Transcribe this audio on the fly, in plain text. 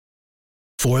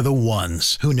For the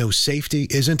ones who know safety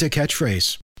isn't a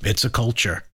catchphrase, it's a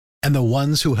culture. And the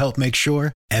ones who help make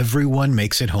sure everyone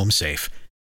makes it home safe.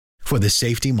 For the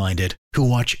safety-minded who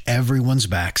watch everyone's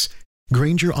backs,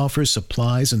 Grainger offers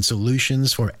supplies and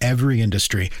solutions for every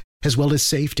industry, as well as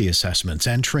safety assessments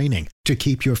and training to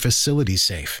keep your facilities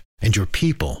safe and your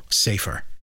people safer.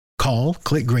 Call,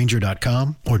 click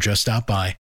Grainger.com, or just stop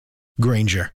by.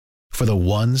 Grainger, for the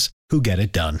ones who get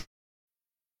it done.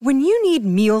 When you need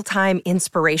mealtime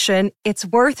inspiration, it's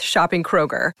worth shopping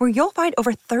Kroger, where you'll find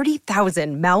over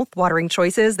 30,000 mouth-watering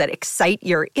choices that excite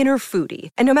your inner foodie.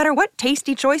 And no matter what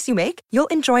tasty choice you make, you'll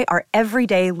enjoy our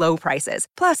everyday low prices,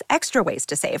 plus extra ways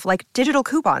to save, like digital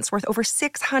coupons worth over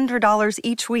 $600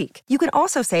 each week. You can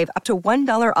also save up to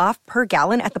 $1 off per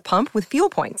gallon at the pump with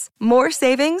fuel points. More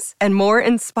savings and more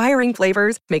inspiring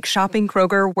flavors make shopping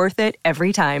Kroger worth it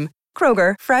every time.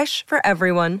 Kroger, fresh for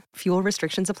everyone. Fuel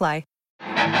restrictions apply.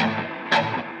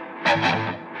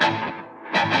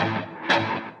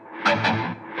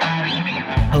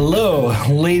 Hello,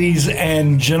 ladies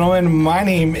and gentlemen. My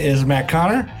name is Matt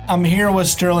Connor. I'm here with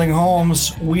Sterling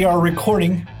Holmes. We are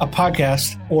recording a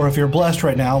podcast, or if you're blessed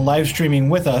right now, live streaming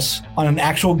with us on an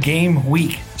actual game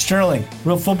week. Sterling,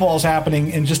 real football is happening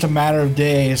in just a matter of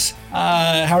days.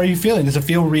 How are you feeling? Does it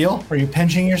feel real? Are you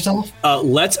pinching yourself?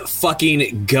 Let's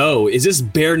fucking go. Is this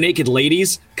bare naked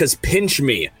ladies? Because pinch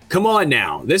me. Come on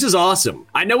now. This is awesome.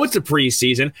 I know it's the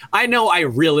preseason. I know I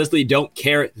realistically don't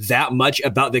care that much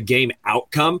about the game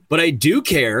outcome, but I do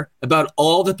care about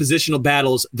all the positional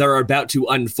battles that are about to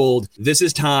unfold. This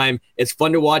is time. It's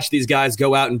fun to watch these guys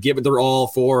go out and give it their all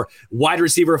for wide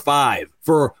receiver 5,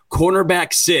 for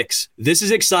cornerback 6. This is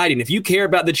exciting. If you care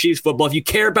about the Chiefs football, if you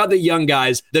care about the young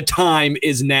guys, the time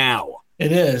is now.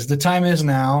 It is. The time is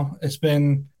now. It's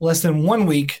been less than 1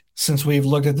 week since we've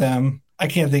looked at them. I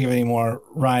can't think of any more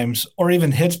rhymes or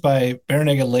even hits by Bare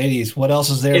Naked Ladies. What else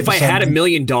is there? If I had $1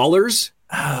 million.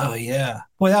 Oh, yeah.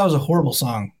 Boy, that was a horrible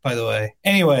song, by the way.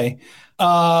 Anyway.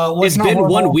 It's been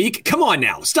horrible. 1 week? Come on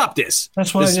now. Stop this.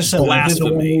 That's what I just said. Blasphemy.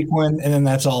 A 1 week one, and then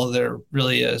that's all there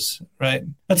really is, right?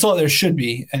 That's all there should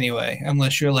be anyway,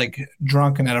 unless you're like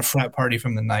drunk and at a frat party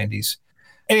from the 90s.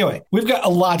 Anyway, we've got a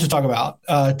lot to talk about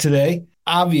today,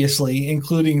 obviously,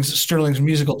 including Sterling's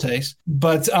musical taste.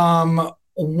 But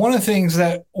one of the things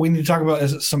that we need to talk about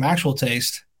is some actual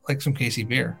taste, like some KC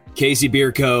Beer. KC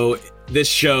Beer Co. This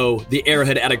show, the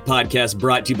Arrowhead Addict Podcast,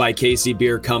 brought to you by KC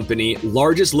Beer Company,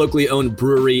 largest locally owned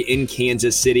brewery in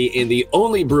Kansas City and the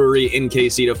only brewery in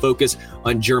KC to focus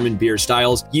on German beer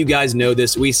styles. You guys know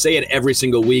this. We say it every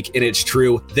single week, and it's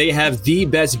true. They have the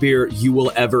best beer you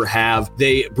will ever have.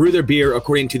 They brew their beer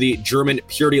according to the German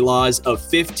purity laws of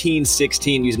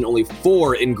 1516, using only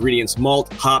 4 ingredients: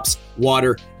 malt, hops,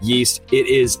 water, yeast. It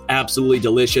is absolutely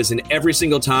delicious, and every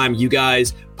single time you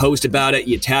guys post about it,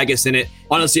 you tag us in it.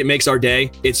 Honestly, it makes our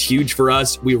day. It's huge for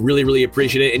us. We really, really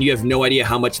appreciate it, and you have no idea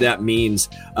how much that means.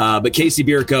 But KC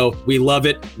Beer Co., we love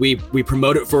it. We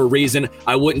promote it for a reason.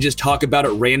 I wouldn't just talk about it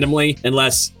randomly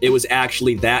unless it was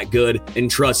actually that good,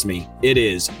 and trust me, it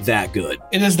is that good.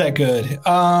 It is that good.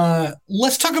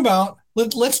 Let's talk about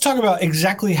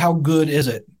exactly how good is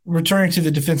it. Returning to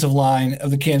the defensive line of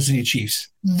the Kansas City Chiefs.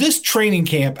 This training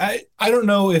camp, I don't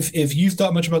know if you've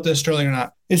thought much about this, Sterling, or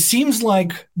not. It seems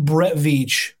like Brett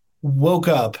Veach woke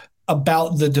up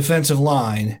about the defensive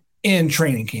line in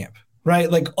training camp, right?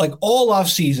 Like all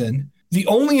offseason, the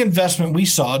only investment we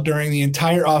saw during the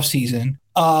entire offseason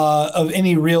of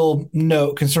any real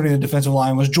note concerning the defensive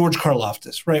line was George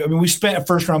Karlaftis, right? I mean, we spent a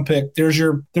first-round pick. There's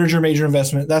your major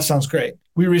investment. That sounds great.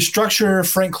 We restructure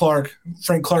Frank Clark.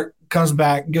 Frank Clark comes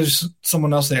back, gives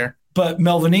someone else there. But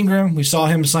Melvin Ingram, we saw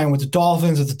him sign with the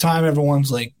Dolphins. At the time,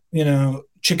 everyone's like,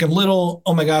 Chicken Little,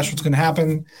 oh my gosh, what's going to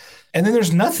happen? And then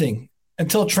there's nothing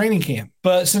until training camp.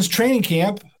 But since training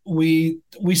camp, we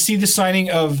see the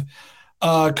signing of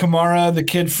Kamara, the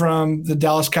kid from the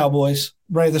Dallas Cowboys,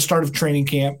 right at the start of training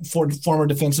camp, former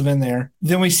defensive end there.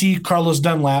 Then we see Carlos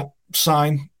Dunlap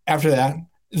sign after that.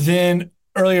 Then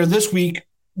earlier this week,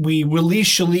 we release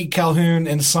Shalik Calhoun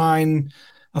and sign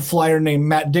a flyer named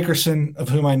Matt Dickerson, of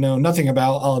whom I know nothing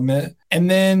about, I'll admit. And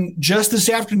then just this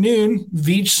afternoon,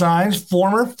 Veach signs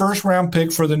former first-round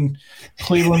pick for the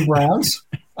Cleveland Browns,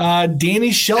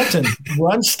 Danny Shelton,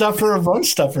 run stuffer of run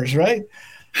stuffers, right?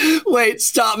 Wait,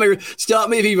 stop me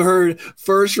if you've heard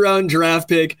first-round draft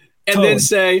pick and then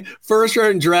say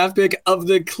first-round draft pick of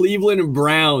the Cleveland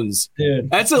Browns. Dude.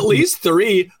 That's at least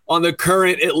 3 on the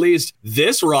current, at least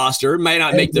this roster. Might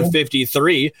not make the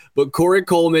 53, but Corey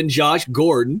Coleman, Josh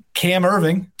Gordon. Cam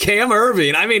Irving.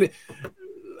 I mean,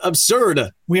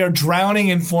 absurd. We are drowning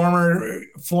in former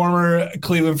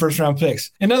Cleveland first-round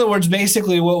picks. In other words,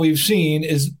 basically what we've seen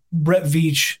is Brett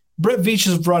Veach. Brett Veach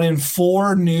has brought in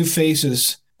 4 new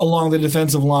faces along the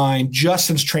defensive line just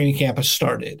since training camp has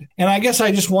started. And I guess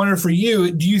I just wonder for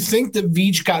you, do you think that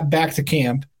Veach got back to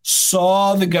camp,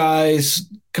 saw the guys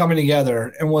coming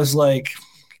together, and was like,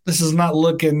 this is not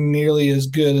looking nearly as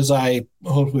good as I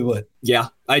hoped we would? Yeah,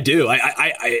 I do.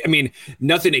 I mean,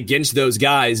 nothing against those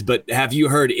guys, but have you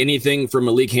heard anything from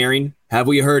Malik Herring? Have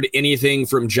we heard anything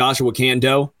from Joshua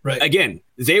Kando? Right. Again,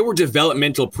 they were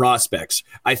developmental prospects.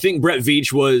 I think Brett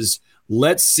Veach was,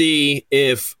 let's see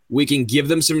if we can give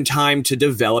them some time to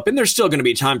develop, and there's still going to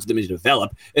be time for them to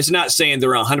develop. It's not saying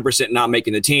they're 100% not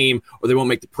making the team or they won't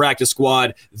make the practice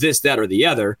squad, this, that, or the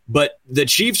other. But the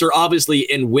Chiefs are obviously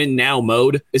in win now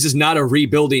mode. This is not a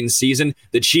rebuilding season.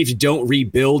 The Chiefs don't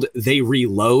rebuild, they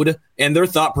reload. And their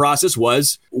thought process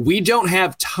was, we don't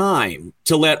have time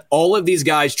to let all of these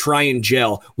guys try and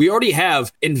gel. We already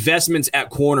have investments at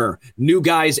corner, new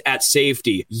guys at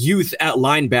safety, youth at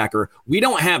linebacker. We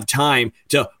don't have time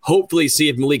to hopefully see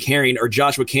if Malik Herring or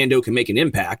Joshua Kando can make an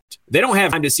impact. They don't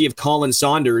have time to see if Colin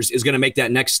Saunders is going to make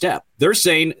that next step. They're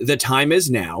saying the time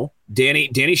is now.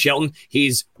 Danny Shelton,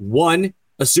 he's won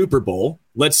a Super Bowl.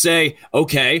 Let's say,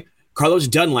 okay, Carlos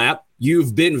Dunlap,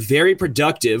 you've been very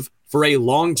productive for a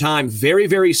long time, very,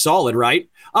 very solid, right?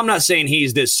 I'm not saying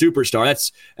he's this superstar.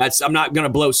 That's I'm not going to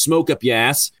blow smoke up your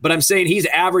ass, but I'm saying he's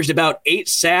averaged about 8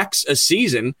 sacks a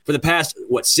season for the past,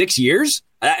 6 years?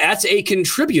 That's a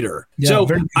contributor. Yeah, so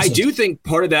I do think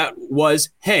part of that was,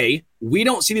 hey, we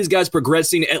don't see these guys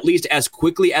progressing at least as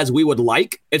quickly as we would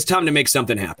like. It's time to make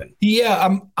something happen.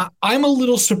 Yeah, I'm a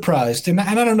little surprised, and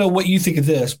I don't know what you think of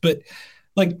this, but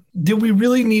like, did we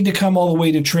really need to come all the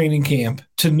way to training camp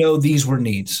to know these were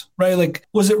needs, right? Like,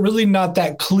 was it really not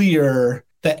that clear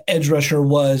that edge rusher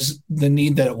was the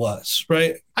need that it was,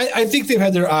 right? I think they've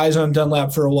had their eyes on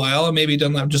Dunlap for a while, and maybe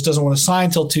Dunlap just doesn't want to sign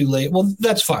till too late. Well,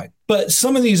 that's fine. But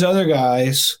some of these other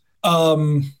guys, I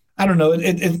don't know.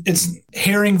 It's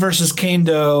Herring versus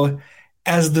Kando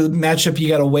as the matchup you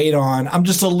got to wait on. I'm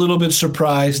just a little bit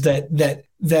surprised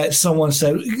that someone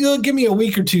said, give me a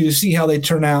week or two to see how they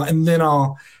turn out, and then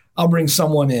I'll bring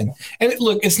someone in. And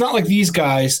look, it's not like these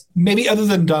guys, maybe other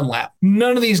than Dunlap,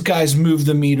 none of these guys move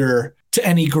the meter to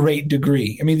any great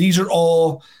degree. I mean, these are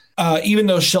all, even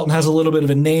though Shelton has a little bit of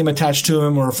a name attached to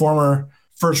him or a former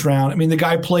first round, I mean, the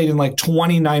guy played in like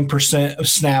 29% of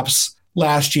snaps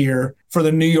last year for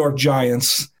the New York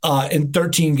Giants in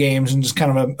 13 games, and just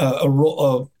kind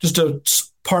of just a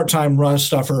part-time run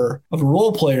stuffer of a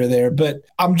role player there. But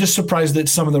I'm just surprised that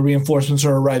some of the reinforcements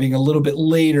are arriving a little bit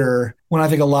later, when I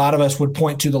think a lot of us would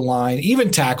point to the line,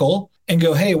 even tackle, and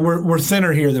go, hey, we're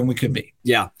thinner here than we could be.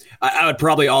 Yeah. I would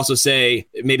probably also say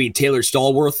maybe Taylor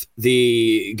Stallworth,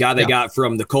 the guy they got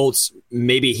from the Colts,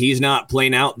 maybe he's not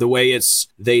playing out the way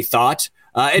they thought.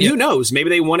 And who knows? Maybe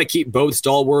they want to keep both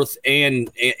Stallworth and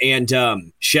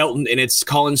Shelton, and it's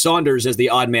Colin Saunders as the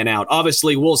odd man out.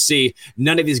 Obviously, we'll see.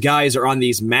 None of these guys are on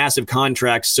these massive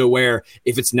contracts, so where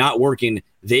if it's not working,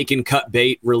 they can cut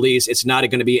bait, release. It's not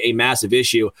going to be a massive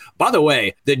issue. By the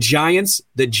way, the Giants,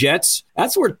 the Jets,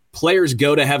 that's where players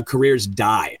go to have careers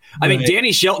die. I mean,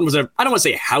 Danny Shelton was I don't want to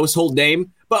say household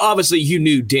name, but obviously you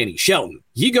knew Danny Shelton.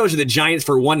 He goes to the Giants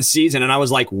for one season, and I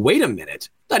was like, wait a minute.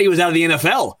 Thought he was out of the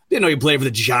NFL. Didn't know he played for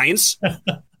the Giants.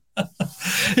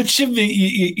 It should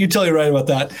be, you're totally right about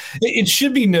that. It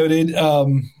should be noted,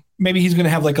 maybe he's going to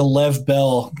have like a Lev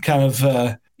Bell kind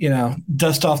of,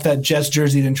 dust off that Jets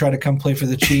jersey and try to come play for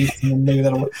the Chiefs. And maybe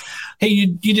that'll work.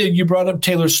 Hey, you brought up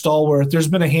Taylor Stallworth. There's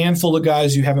been a handful of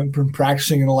guys who haven't been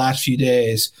practicing in the last few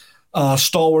days.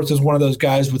 Stallworth is one of those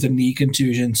guys with a knee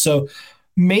contusion. So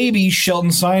maybe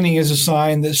Shelton signing is a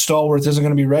sign that Stallworth isn't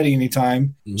going to be ready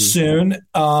anytime soon.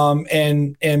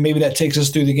 And maybe that takes us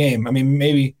through the game. I mean,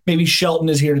 maybe Shelton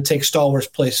is here to take Stallworth's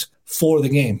place for the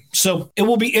game. So it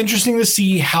will be interesting to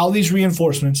see how these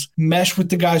reinforcements mesh with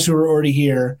the guys who are already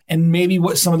here, and maybe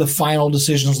what some of the final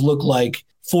decisions look like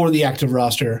for the active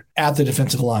roster at the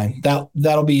defensive line.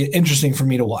 That'll be interesting for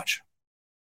me to watch.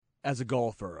 As a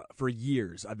golfer, for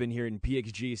years, I've been hearing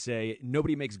PXG say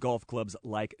nobody makes golf clubs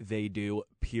like they do,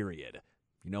 period.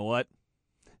 You know what?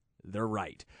 They're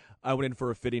right. I went in for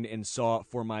a fitting and saw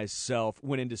for myself,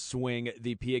 went in to swing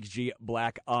the PXG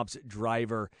Black Ops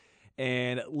driver,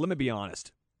 and let me be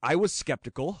honest, I was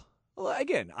skeptical. Well,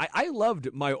 again, I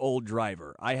loved my old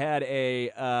driver. I had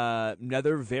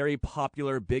another very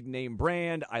popular big-name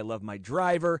brand. I love my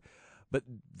driver, but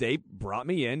they brought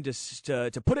me in just to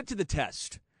put it to the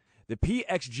test. The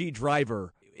PXG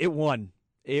driver, it won.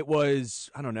 It was,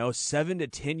 7 to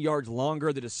 10 yards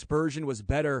longer. The dispersion was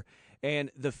better.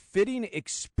 And the fitting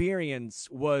experience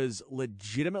was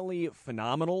legitimately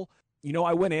phenomenal. You know,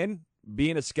 I went in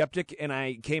being a skeptic and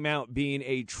I came out being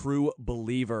a true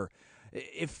believer.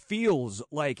 It feels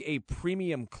like a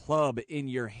premium club in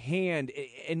your hand.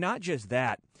 And not just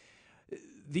that,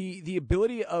 the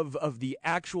ability of the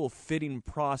actual fitting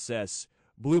process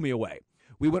blew me away.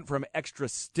 We went from extra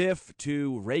stiff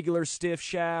to regular stiff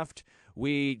shaft.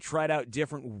 We tried out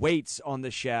different weights on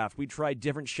the shaft. We tried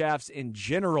different shafts in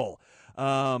general.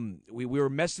 We were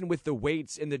messing with the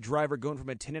weights in the driver, going from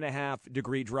a 10.5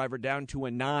 degree driver down to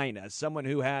a 9. As someone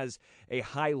who has a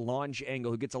high launch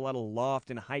angle, who gets a lot of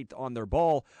loft and height on their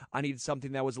ball, I needed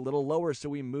something that was a little lower, so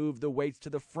we moved the weights to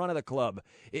the front of the club.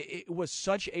 It was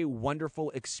such a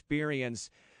wonderful experience.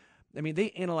 I mean, they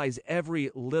analyze every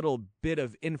little bit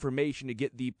of information to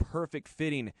get the perfect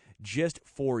fitting just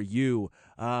for you.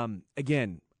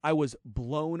 Again, I was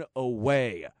blown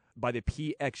away by the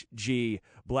PXG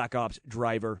Black Ops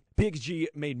driver. PXG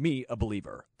made me a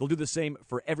believer. They'll do the same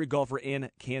for every golfer in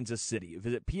Kansas City.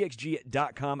 Visit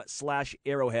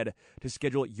pxg.com/arrowhead to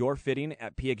schedule your fitting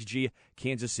at PXG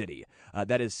Kansas City.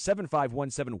 That is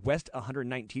 7517 West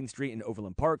 119th Street in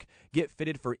Overland Park. Get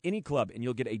fitted for any club and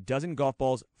you'll get a dozen golf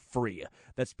balls free.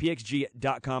 That's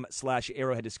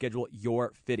pxg.com/arrowhead to schedule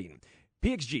your fitting.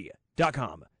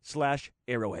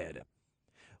 pxg.com/arrowhead.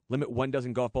 Limit 1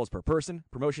 dozen golf balls per person.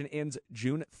 Promotion ends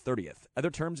June 30th. Other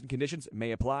terms and conditions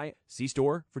may apply. See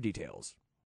store for details.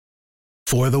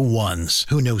 For the ones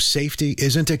who know safety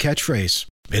isn't a catchphrase,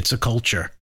 it's a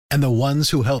culture. And the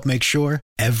ones who help make sure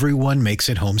everyone makes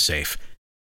it home safe.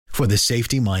 For the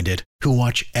safety-minded who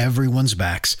watch everyone's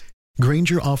backs,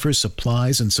 Grainger offers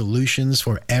supplies and solutions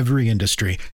for every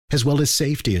industry, as well as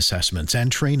safety assessments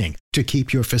and training to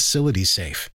keep your facilities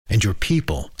safe and your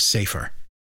people safer.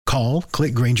 Call,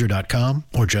 click Grainger.com,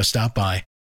 or just stop by.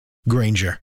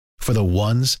 Grainger, for the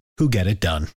ones who get it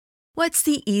done. What's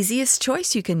the easiest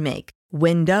choice you can make?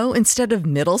 Window instead of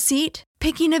middle seat?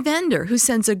 Picking a vendor who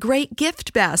sends a great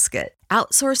gift basket?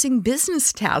 Outsourcing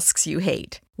business tasks you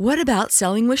hate? What about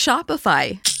selling with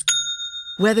Shopify?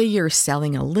 Whether you're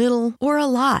selling a little or a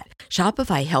lot,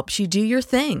 Shopify helps you do your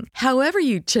thing, however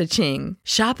you cha-ching.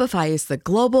 Shopify is the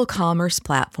global commerce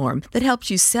platform that helps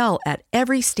you sell at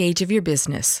every stage of your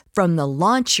business. From the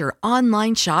launch your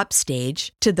online shop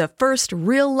stage to the first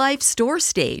real-life store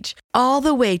stage, all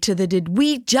the way to the did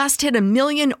we just hit 1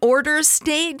 million orders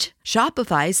stage.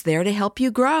 Shopify's there to help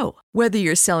you grow. Whether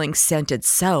you're selling scented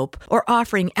soap or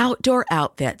offering outdoor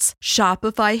outfits,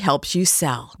 Shopify helps you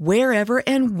sell. Wherever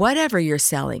and whatever you're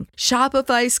selling,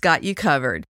 Shopify's got you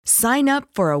covered. Sign up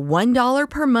for a $1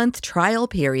 per month trial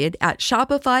period at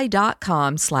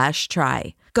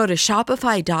shopify.com/try. Go to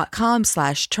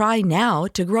shopify.com/try now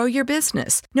to grow your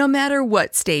business, no matter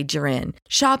what stage you're in.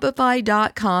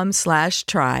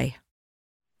 Shopify.com/try.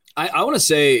 I want to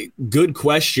say good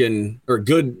question or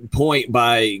good point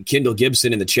by Kendall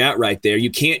Gibson in the chat right there.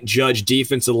 You can't judge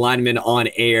defensive linemen on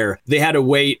air. They had to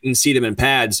wait and see them in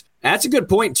pads. That's a good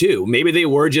point, too. Maybe they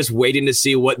were just waiting to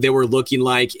see what they were looking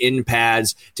like in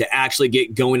pads to actually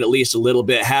get going at least a little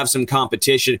bit, have some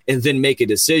competition, and then make a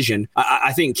decision.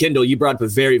 I think, Kendall, you brought up a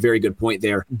very, very good point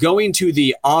there. Going to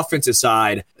the offensive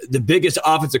side, the biggest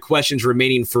offensive questions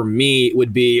remaining for me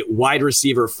would be wide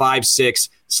receiver 5'6"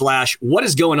 / what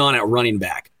is going on at running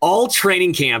back? All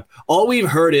training camp, all we've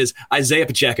heard is Isaiah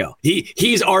Pacheco.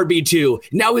 He's RB2.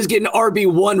 Now he's getting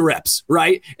RB1 reps,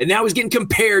 right? And now he's getting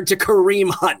compared to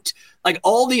Kareem Hunt. Like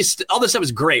all this stuff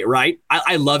is great, right?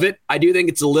 I love it. I do think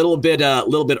it's a little bit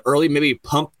early. Maybe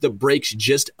pump the brakes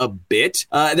just a bit.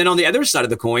 And then on the other side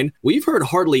of the coin, we've heard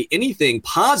hardly anything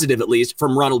positive, at least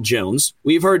from Ronald Jones.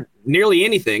 We've heard nearly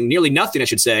nothing, I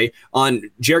should say, on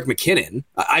Jerick McKinnon.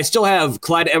 I still have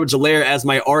Clyde Edwards-Helaire as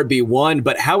my RB1,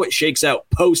 but how it shakes out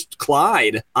post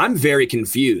Clyde, I'm very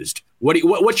confused.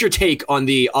 What's your take on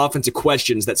the offensive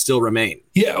questions that still remain?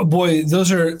 Yeah, boy,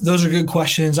 those are good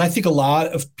questions. I think a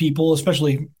lot of people,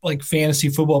 especially like fantasy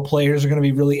football players, are going to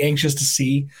be really anxious to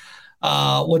see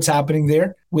what's happening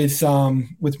there with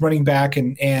running back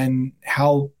and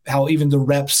how even the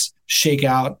reps shake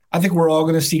out. I think we're all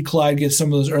going to see Clyde get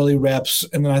some of those early reps,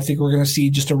 and then I think we're going to see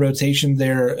just a rotation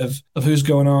there of who's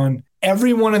going on.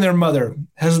 Everyone and their mother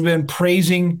has been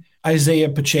praising Isaiah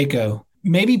Pacheco.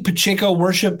 Maybe Pacheco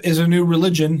worship is a new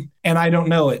religion and I don't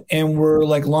know it. And we're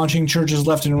like launching churches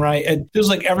left and right. It feels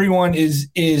like everyone is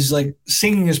like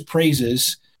singing his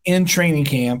praises in training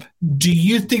camp. Do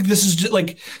you think this is just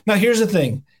like, now here's the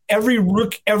thing. Every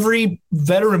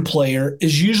veteran player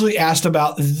is usually asked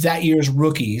about that year's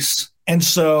rookies. And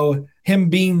so him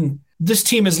being this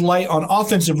team is light on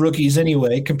offensive rookies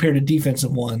anyway compared to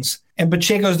defensive ones. And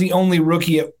Pacheco's the only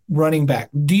rookie at running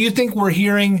back. Do you think we're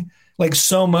hearing like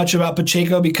so much about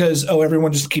Pacheco because,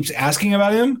 everyone just keeps asking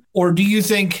about him? Or do you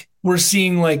think we're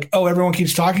seeing like, everyone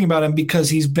keeps talking about him because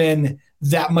he's been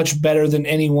that much better than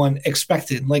anyone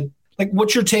expected? Like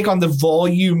what's your take on the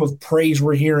volume of praise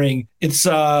we're hearing? It's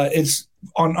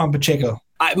on Pacheco.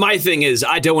 My thing is,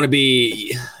 I don't want to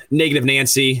be negative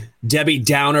Nancy, Debbie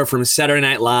Downer from Saturday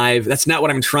Night Live. That's not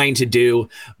what I'm trying to do.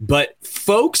 But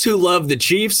folks who love the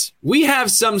Chiefs, we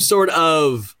have some sort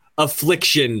of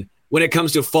affliction when it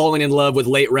comes to falling in love with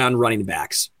late round running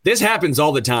backs. This happens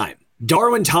all the time.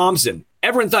 Darwin Thompson,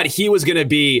 everyone thought he was going to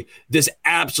be this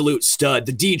absolute stud,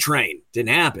 the D train. Didn't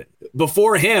happen.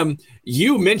 Before him,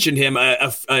 you mentioned him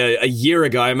a year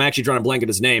ago. I'm actually trying to blank at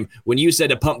his name when you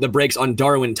said to pump the brakes on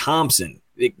Darwin Thompson.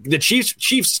 The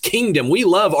Chiefs kingdom, we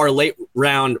love our late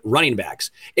round running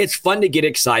backs. It's fun to get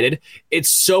excited.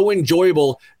 It's so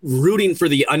enjoyable rooting for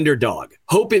the underdog,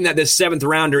 hoping that this 7th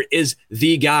rounder is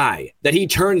the guy, that he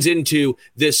turns into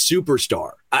this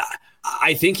superstar.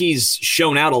 I think he's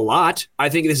shown out a lot. I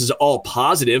think this is all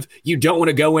positive. You don't want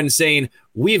to go in saying,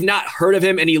 we've not heard of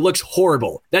him and he looks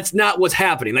horrible. That's not what's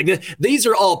happening. Like these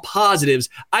are all positives.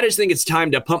 I just think it's time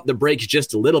to pump the brakes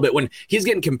just a little bit when he's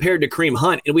getting compared to Kareem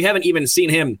Hunt, and we haven't even seen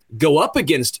him go up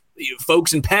against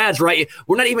folks in pads, right?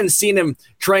 We're not even seeing him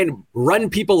try and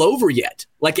run people over yet,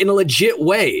 like in a legit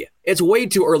way. It's way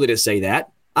too early to say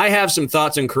that. I have some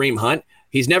thoughts on Kareem Hunt.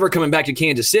 He's never coming back to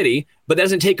Kansas City, but that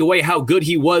doesn't take away how good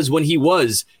he was when he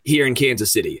was here in Kansas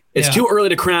City. It's too early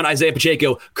to crown Isaiah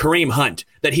Pacheco Kareem Hunt,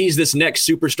 that he's this next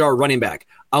superstar running back.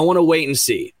 I want to wait and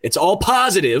see. It's all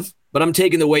positive, but I'm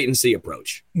taking the wait and see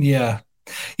approach. Yeah,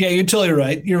 you're totally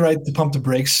right. You're right to pump the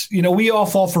brakes. We all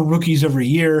fall for rookies every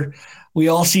year. We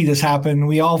all see this happen.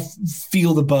 We all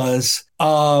feel the buzz. We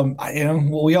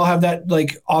all have that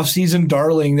like off-season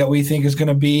darling that we think is going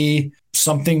to be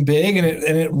something big, and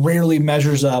it rarely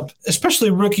measures up,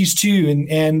 especially rookies too.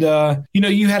 And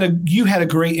you had a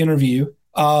great interview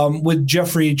with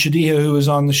Jeffrey Chadiha, who was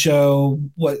on the show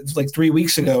 3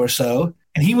 weeks ago or so,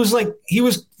 and he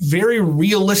was very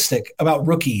realistic about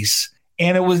rookies.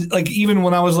 And it was like, even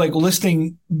when I was like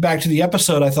listening back to the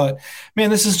episode, I thought, man,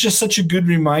 this is just such a good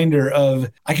reminder of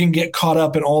I can get caught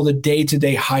up in all the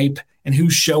day-to-day hype and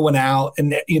who's showing out.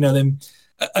 And, then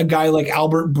a guy like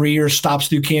Albert Breer stops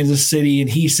through Kansas City and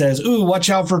he says, ooh,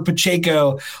 watch out for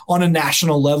Pacheco on a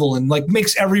national level, and like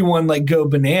makes everyone like go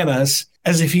bananas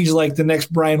as if he's like the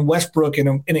next Brian Westbrook in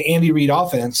an Andy Reid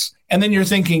offense. And then you're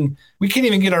thinking, we can't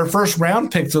even get our first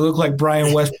round pick to look like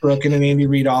Brian Westbrook in an Andy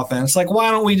Reid offense. Like,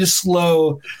 why don't we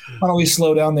slow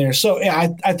down there? So yeah,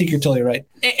 I think you're totally right.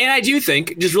 And I do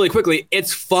think, just really quickly,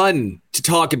 it's fun to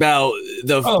talk about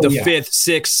the 5th,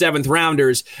 6th, 7th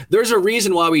rounders. There's a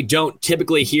reason why we don't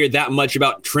typically hear that much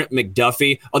about Trent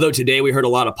McDuffie, although today we heard a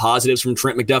lot of positives from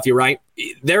Trent McDuffie, right?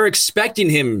 They're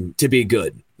expecting him to be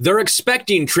good. They're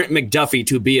expecting Trent McDuffie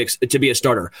to be a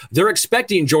starter. They're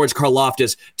expecting George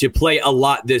Karlaftis to play a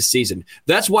lot this season.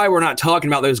 That's why we're not talking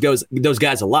about those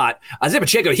guys a lot. Isaiah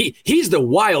Pacheco, he's the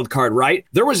wild card, right?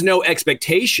 There was no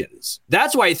expectations.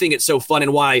 That's why I think it's so fun,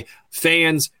 and why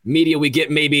fans, media, we get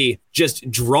maybe just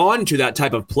drawn to that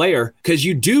type of player, because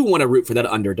you do want to root for that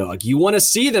underdog. You want to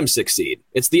see them succeed.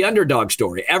 It's the underdog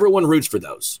story. Everyone roots for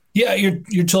those. Yeah,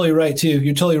 you're totally right, too.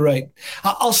 You're totally right.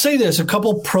 I'll say this, a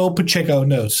couple pro Pacheco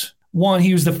notes. One,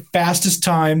 he was the fastest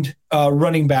timed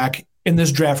running back in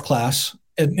this draft class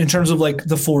in terms of like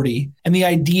the 40. And the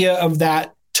idea of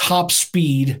that top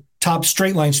straight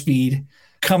line speed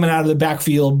coming out of the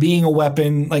backfield, being a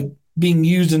weapon, like being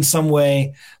used in some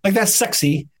way, like that's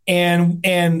sexy.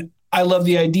 And I love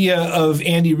the idea of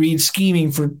Andy Reid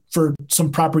scheming for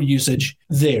some proper usage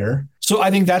there. So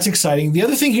I think that's exciting. The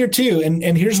other thing here too,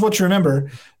 and here's what to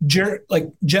remember, Jet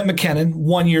McKinnon,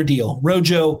 1-year deal.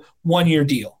 Rojo, 1-year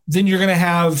deal. Then you're going to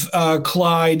have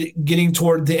Clyde getting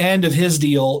toward the end of his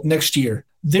deal next year.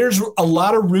 There's a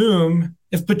lot of room.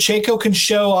 If Pacheco can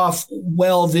show off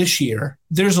well this year,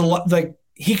 there's a lot, like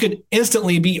he could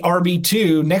instantly be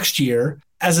RB2 next year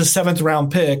as a 7th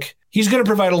round pick. He's going to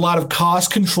provide a lot of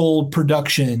cost controlled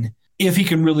production if he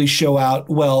can really show out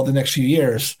well the next few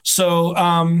years. So,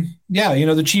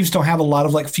 the Chiefs don't have a lot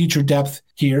of like future depth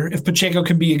here. If Pacheco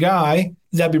can be a guy,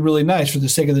 that'd be really nice for the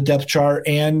sake of the depth chart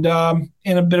and a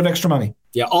bit of extra money.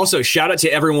 Yeah. Also, shout out to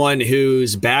everyone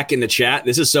who's back in the chat.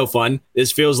 This is so fun.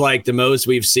 This feels like the most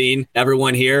we've seen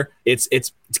everyone here. It's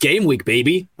game week,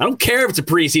 baby. I don't care if it's a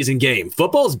preseason game.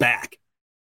 Football's back.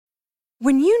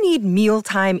 When you need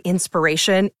mealtime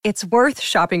inspiration, it's worth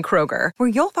shopping Kroger, where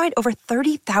you'll find over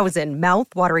 30,000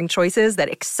 mouth-watering choices that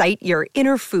excite your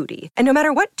inner foodie. And no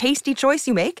matter what tasty choice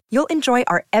you make, you'll enjoy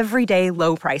our everyday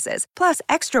low prices, plus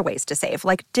extra ways to save,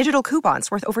 like digital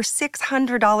coupons worth over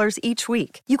 $600 each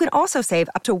week. You can also save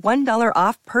up to $1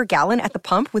 off per gallon at the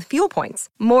pump with fuel points.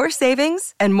 More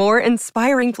savings and more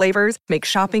inspiring flavors make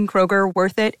shopping Kroger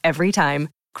worth it every time.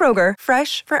 Kroger,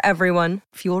 fresh for everyone.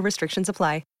 Fuel restrictions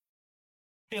apply.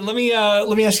 Hey, let me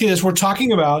ask you this. We're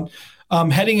talking about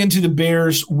heading into the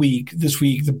Bears week this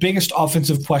week, the biggest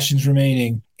offensive questions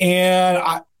remaining. And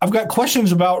I've got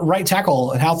questions about right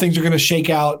tackle and how things are going to shake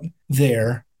out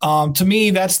there. To me,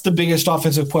 that's the biggest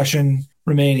offensive question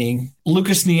remaining.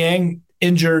 Lucas Niang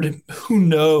injured. Who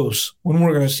knows when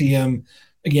we're going to see him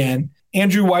again.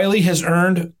 Andrew Wiley has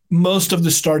earned most of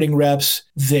the starting reps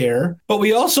there. But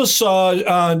we also saw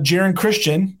Jaron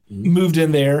Christian moved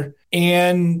in there.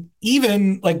 And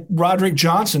even like Roderick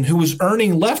Johnson, who was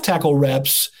earning left tackle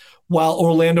reps while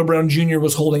Orlando Brown Jr.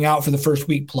 was holding out for the first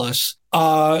week plus.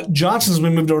 Johnson's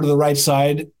been moved over to the right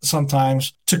side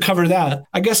sometimes to cover that.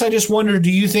 I guess I just wonder, do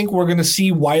you think we're going to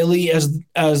see Wiley as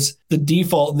the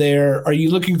default there? Are you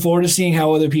looking forward to seeing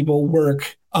how other people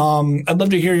work? I'd love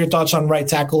to hear your thoughts on right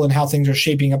tackle and how things are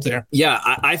shaping up there. Yeah,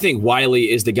 I think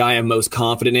Wiley is the guy I'm most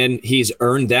confident in. He's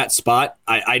earned that spot.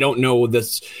 I don't know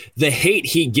this. The hate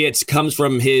he gets comes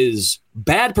from his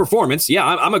bad performance. Yeah,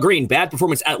 I'm agreeing. Bad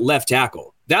performance at left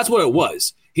tackle. That's what it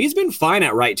was. He's been fine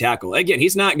at right tackle. Again,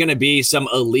 he's not going to be some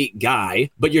elite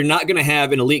guy, but you're not going to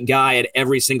have an elite guy at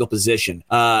every single position.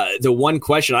 The one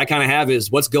question I kind of have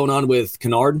is what's going on with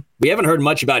Kennard? We haven't heard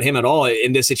much about him at all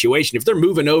in this situation. If they're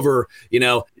moving over,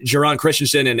 Jaron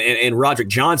Christensen and Roderick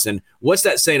Johnson, what's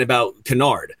that saying about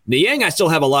Kennard? Niang, I still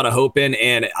have a lot of hope in,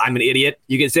 and I'm an idiot.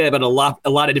 You can say that about a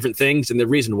lot of different things and the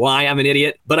reason why I'm an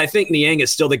idiot, but I think Niang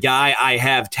is still the guy I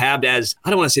have tabbed as, I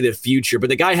don't want to say the future, but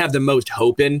the guy I have the most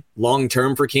hope in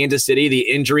long-term for Kansas City. The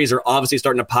injuries are obviously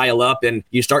starting to pile up, and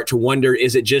you start to wonder,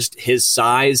 is it just his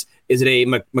size? Is it a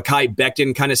Mekhi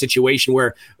Becton kind of situation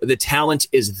where the talent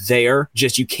is there,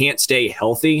 just you can't stay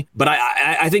healthy? But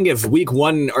I think if week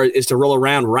one is to roll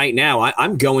around right now,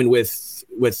 I'm going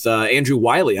with Andrew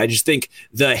Wiley. I just think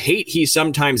the hate he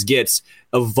sometimes gets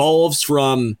evolves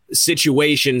from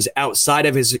situations outside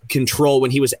of his control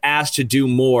when he was asked to do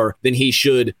more than he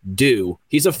should do.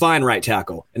 He's a fine right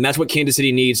tackle, and that's what Kansas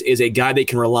City needs, is a guy they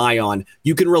can rely on.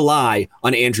 You can rely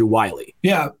on Andrew Wiley.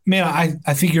 Yeah, man,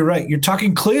 I think you're right. You're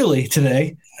talking clearly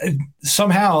today.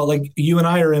 Somehow, like, you and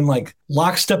I are in like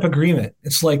lockstep agreement.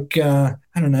 It's like, I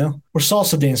don't know, we're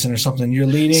salsa dancing or something. You're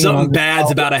leading. Something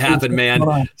bad's about to happen, man.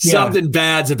 Yeah. Something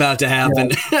bad's about to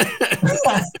happen.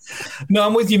 Yeah. No,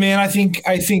 I'm with you, man. I think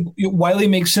Wiley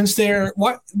makes sense there.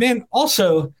 What, man?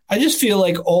 Also, I just feel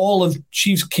like all of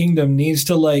Chiefs Kingdom needs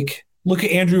to like look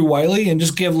at Andrew Wiley and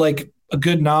just give like a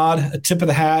good nod, a tip of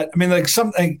the hat. I mean, like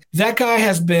something, that guy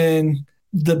has been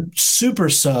the super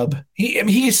sub.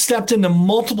 He stepped into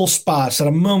multiple spots at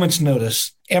a moment's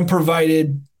notice and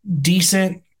provided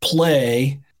decent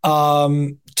play,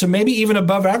 to maybe even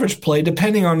above average play,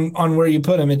 depending on where you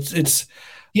put him.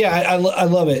 I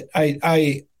love it.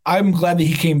 I'm glad that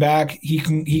he came back. He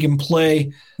can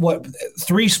play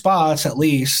 3 spots at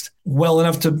least well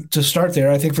enough to start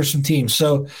there, I think, for some teams.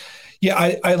 So yeah,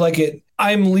 I like it.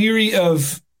 I'm leery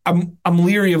of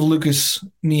Lucas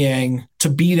Niang to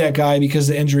be that guy because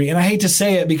of the injury. And I hate to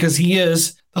say it because he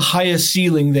is the highest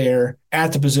ceiling there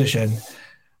at the position.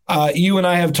 You and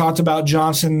I have talked about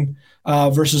Johnson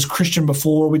versus Christian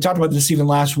before. We talked about this even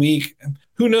last week.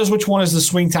 Who knows which one is the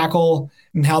swing tackle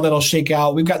and how that'll shake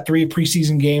out. We've got 3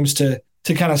 preseason games to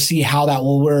kind of see how that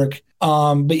will work.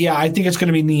 But yeah, I think it's going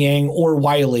to be Niang or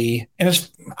Wiley. And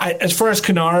as far as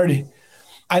Kennard,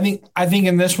 I think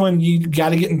in this one, you got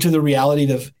to get into the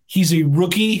reality of he's a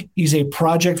rookie. He's a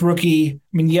project rookie. I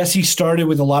mean, yes, he started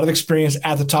with a lot of experience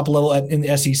at the top level in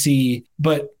the SEC,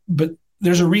 but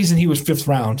there's a reason he was 5th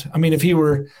round. I mean, if he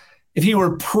were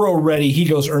pro ready, he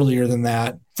goes earlier than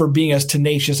that for being as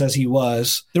tenacious as he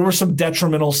was. There were some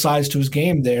detrimental sides to his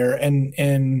game there. And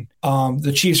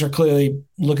the Chiefs are clearly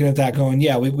looking at that going,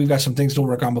 yeah, we've got some things to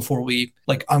work on before we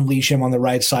like unleash him on the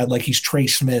right side like he's Trey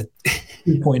Smith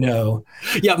 2.0.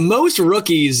 Yeah, most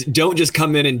rookies don't just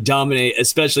come in and dominate,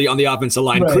 especially on the offensive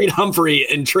line. Right. Creed Humphrey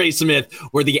and Trey Smith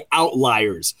were the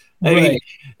outliers. I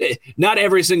mean, not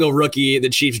every single rookie the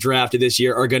Chiefs drafted this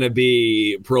year are going to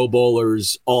be Pro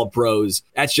Bowlers, all pros.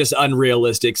 That's just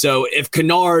unrealistic. So if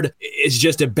Kennard is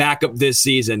just a backup this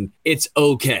season, it's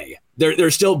okay. They're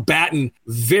still batting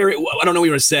I don't know what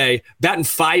you want to say, batting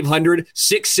 500,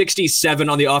 667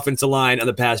 on the offensive line on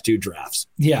the past 2 drafts.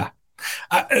 Yeah.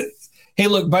 Hey, Hey,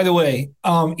 look, by the way,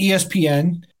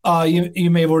 ESPN,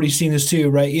 you may have already seen this too,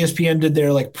 right? ESPN did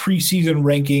their like preseason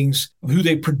rankings of who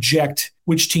they project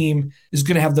which team is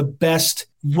going to have the best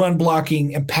run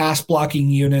blocking and pass blocking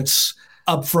units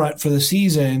up front for the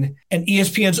season. And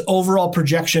ESPN's overall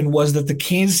projection was that the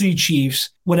Kansas City Chiefs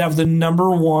would have the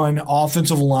number one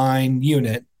offensive line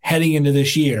unit heading into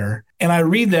this year. And I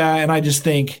read that and I just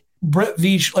think, Brett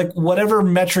Veach, like whatever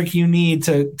metric you need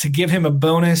to give him a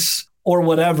bonus or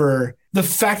whatever, the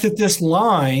fact that this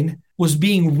line was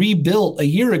being rebuilt a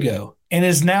year ago and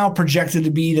is now projected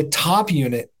to be the top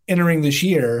unit entering this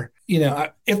year. You know,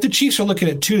 if the Chiefs are looking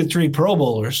at 2 to 3 Pro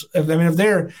Bowlers, if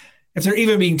they're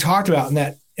even being talked about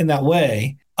in that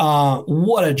way,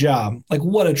 what a job! Like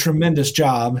what a tremendous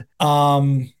job.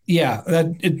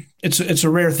 It's a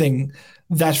rare thing.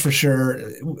 That's for sure.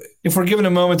 If we're giving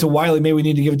a moment to Wiley, maybe we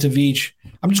need to give it to Veach.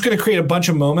 I'm just going to create a bunch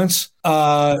of moments,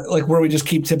 like where we just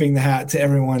keep tipping the hat to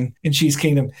everyone in Chiefs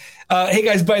Kingdom. Hey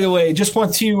guys, by the way, just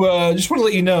want to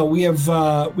let you know we have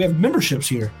memberships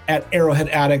here at Arrowhead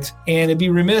Addict, and it'd be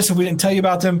remiss if we didn't tell you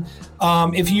about them.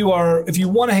 If you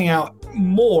want to hang out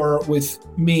more with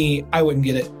me, I wouldn't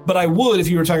get it, but I would if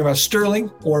you were talking about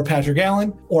Sterling or Patrick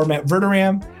Allen or Matt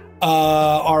Verderam.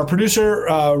 Our producer,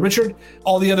 Richard,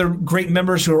 all the other great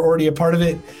members who are already a part of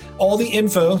it. All the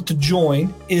info to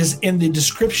join is in the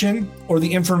description or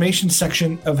the information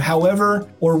section of however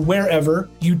or wherever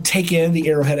you take in the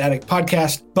Arrowhead Addict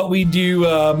podcast. But we do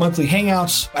monthly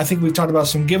hangouts. I think we've talked about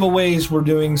some giveaways. We're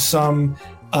doing some,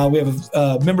 we have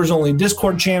a members-only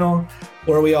Discord channel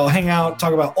where we all hang out,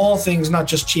 talk about all things, not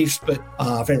just Chiefs, but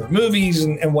favorite movies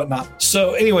and whatnot.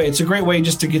 So anyway, it's a great way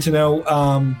just to get to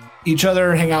know each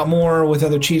other, hang out more with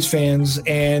other Chiefs fans,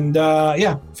 and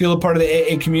feel a part of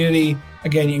the AA community.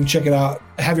 Again, you can check it out.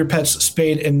 Have your pets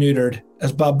spayed and neutered,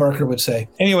 as Bob Barker would say.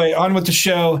 Anyway, on with the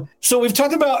show. So we've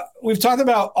talked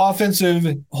about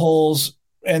offensive holes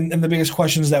and the biggest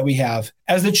questions that we have.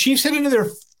 As the Chiefs head into their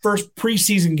first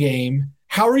preseason game,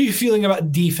 how are you feeling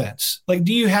about defense? Like,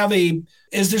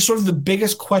 is there sort of the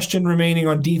biggest question remaining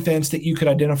on defense that you could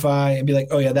identify and be like,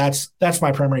 oh yeah, that's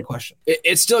my primary question?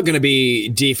 It's still going to be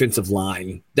defensive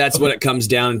line. That's what it comes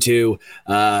down to.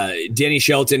 Danny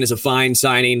Shelton is a fine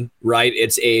signing, right?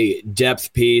 It's a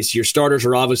depth piece. Your starters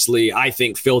are obviously, I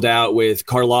think, filled out with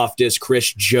Karlaftis,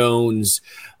 Chris Jones,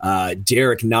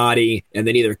 Derek Nottie, and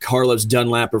then either Carlos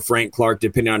Dunlap or Frank Clark,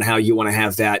 depending on how you want to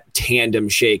have that tandem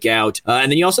shake out.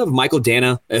 And then you also have Michael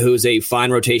Dana, who's a fine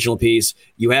rotational piece.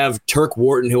 You have Turk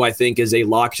Wharton, who I think is a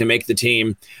lock to make the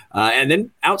team. And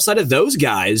then outside of those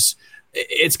guys,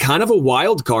 it's kind of a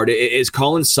wild card. Is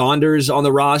Colin Saunders on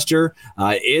the roster?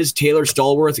 Is Taylor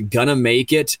Stallworth gonna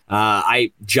make it?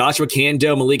 Joshua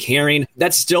Kando, Malik Herring,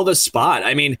 that's still the spot.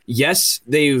 I mean, yes,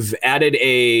 they've added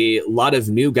a lot of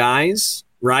new guys,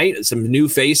 right? Some new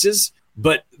faces,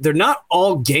 but they're not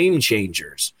all game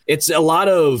changers. It's a lot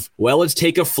of, well, let's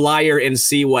take a flyer and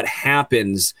see what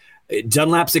happens.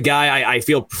 Dunlap's a guy I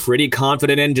feel pretty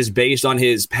confident in just based on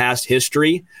his past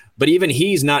history, but even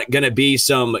he's not going to be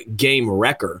some game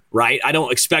wrecker, right? I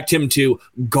don't expect him to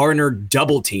garner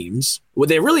double teams. What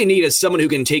they really need is someone who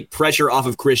can take pressure off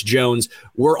of Chris Jones.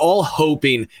 We're all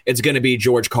hoping it's going to be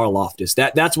George Karlaftis.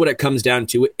 That's what it comes down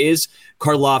to. Is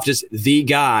Karlaftis the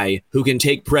guy who can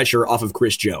take pressure off of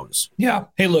Chris Jones? Yeah.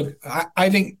 Hey, look, I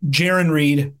think Jarran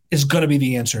Reed is going to be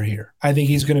the answer here. I think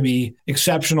he's going to be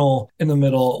exceptional in the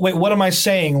middle. Wait, what am I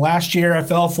saying? Last year I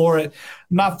fell for it.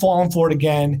 I'm not falling for it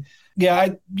again. Yeah,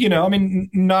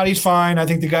 Nottie's fine. I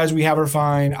think the guys we have are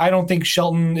fine. I don't think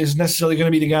Shelton is necessarily going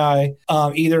to be the guy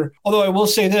either. Although I will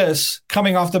say this,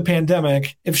 coming off the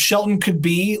pandemic, if Shelton could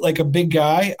be like a big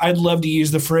guy, I'd love to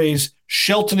use the phrase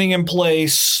Sheltoning in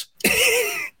place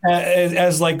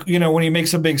as like, when he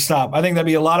makes a big stop. I think that'd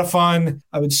be a lot of fun.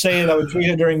 I would say it. I would tweet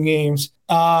it during games.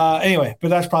 Anyway, but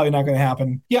that's probably not going to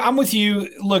happen. Yeah, I'm with you.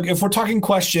 Look, if we're talking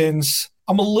questions,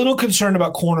 I'm a little concerned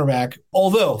about cornerback,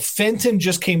 although Fenton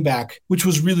just came back, which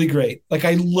was really great. Like,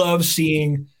 I love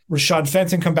seeing Rashad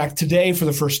Fenton come back today for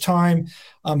the first time.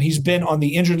 He's been on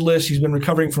the injured list. He's been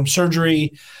recovering from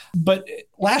surgery. But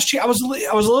last year, I was a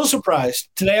little surprised.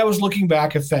 Today, I was looking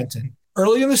back at Fenton.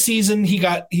 Early in the season, he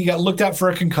got looked at for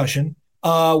a concussion.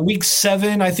 Week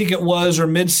 7, I think it was, or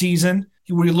midseason,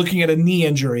 we were looking at a knee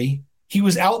injury. He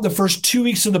was out the first 2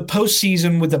 weeks of the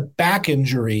postseason with a back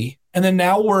injury. And then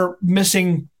now we're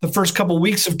missing the first couple of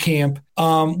weeks of camp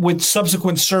with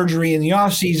subsequent surgery in the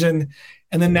offseason,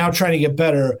 and then now trying to get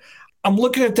better. I'm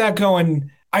looking at that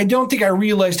going, I don't think I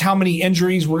realized how many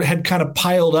injuries had kind of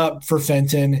piled up for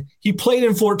Fenton. He played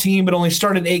in 14, but only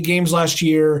started 8 games last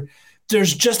year.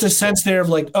 There's just a sense there of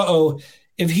like,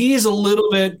 if he is a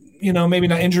little bit, maybe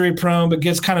not injury prone, but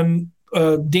gets kind of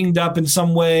dinged up in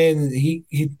some way,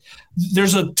 and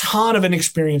there's a ton of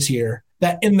inexperience here.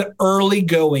 That in the early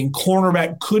going,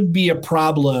 cornerback could be a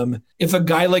problem if a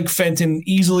guy like Fenton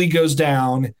easily goes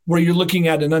down, where you're looking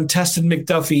at an untested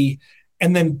McDuffie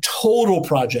and then total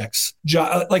projects.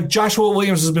 Like Joshua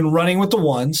Williams has been running with the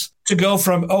ones to go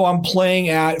from, I'm playing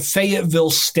at Fayetteville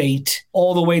State,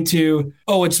 all the way to,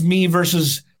 it's me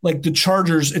versus like the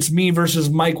Chargers. It's me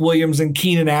versus Mike Williams and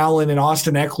Keenan Allen and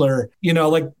Austin Eckler.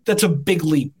 That's a big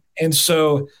leap. And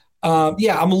so, I'm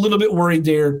a little bit worried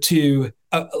there too.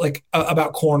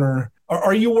 About corner.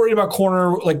 Are you worried about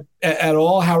corner at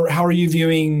all? How are you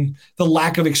viewing the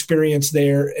lack of experience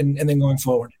there and then going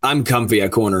forward? I'm comfy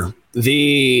at corner.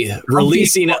 The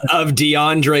releasing of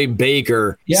DeAndre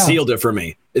Baker sealed it for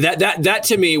me. That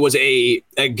to me was a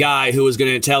guy who was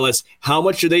going to tell us how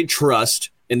much do they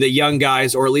trust in the young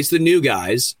guys, or at least the new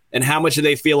guys, and how much do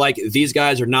they feel like these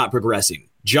guys are not progressing.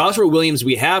 Joshua Williams,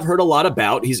 we have heard a lot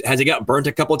about. Has he got burnt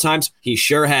a couple of times? He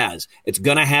sure has. It's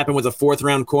going to happen with a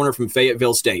fourth-round corner from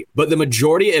Fayetteville State. But the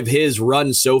majority of his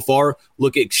runs so far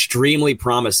look extremely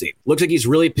promising. Looks like he's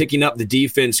really picking up the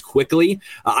defense quickly.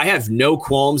 I have no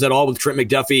qualms at all with Trent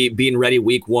McDuffie being ready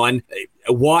week one.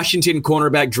 A Washington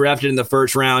cornerback drafted in the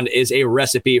first round is a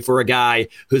recipe for a guy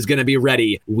who's going to be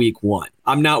ready week one.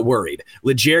 I'm not worried.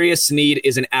 L'Jarius Sneed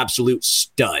is an absolute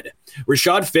stud.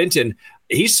 Rashad Fenton,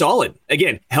 he's solid.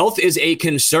 Again, health is a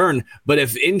concern, but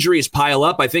if injuries pile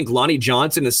up, I think Lonnie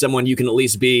Johnson is someone you can at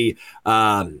least be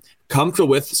comfortable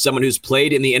with, someone who's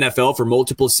played in the NFL for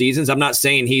multiple seasons. I'm not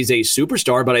saying he's a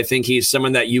superstar, but I think he's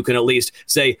someone that you can at least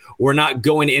say, we're not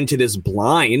going into this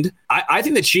blind. I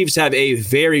think the Chiefs have a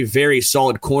very, very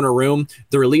solid corner room.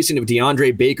 The releasing of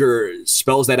DeAndre Baker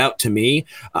spells that out to me.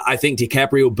 I think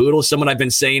DiCaprio Bootle, someone I've been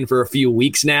saying for a few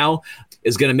weeks now,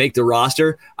 is going to make the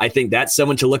roster. I think that's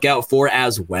someone to look out for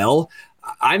as well.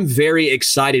 I'm very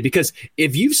excited because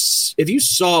if you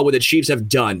saw what the Chiefs have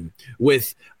done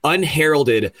with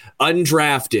unheralded,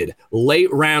 undrafted,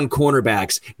 late-round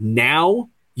cornerbacks, now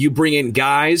you bring in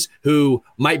guys who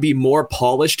might be more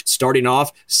polished starting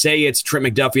off. Say it's Trent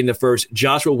McDuffie in the first,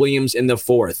 Joshua Williams in the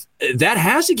fourth. That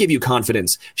has to give you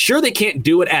confidence. Sure, they can't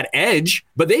do it at edge,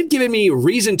 but they've given me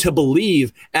reason to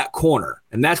believe at corner,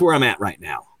 and that's where I'm at right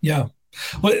now. Yeah.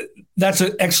 Well, that's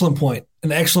an excellent point.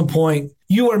 An excellent point.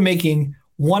 You are making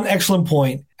one excellent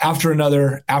point after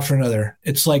another.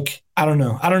 It's like, I don't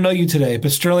know you today,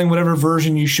 but Sterling, whatever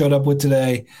version you showed up with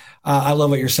today, I love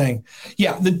what you're saying.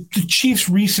 Yeah, the Chiefs'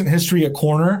 recent history at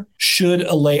corner should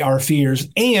allay our fears,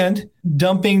 and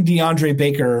dumping DeAndre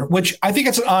Baker, which I think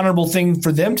it's an honorable thing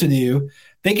for them to do.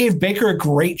 They gave Baker a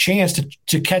great chance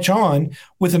to catch on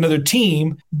with another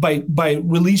team by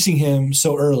releasing him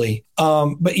so early.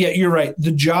 But yeah, you're right.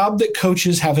 The job that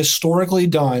coaches have historically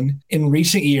done in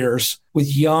recent years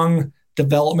with young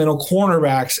developmental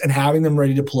cornerbacks and having them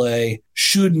ready to play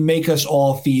should make us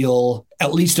all feel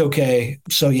at least okay.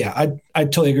 So yeah, I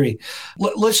totally agree.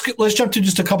 Let's jump to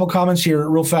just a couple comments here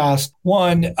real fast.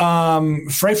 One,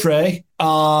 Frey.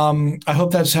 I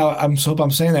hope that's how I'm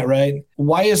saying that right.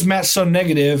 Why is Matt so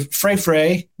negative?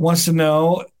 Frey wants to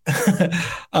know,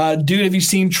 dude, have you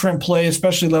seen Trent play,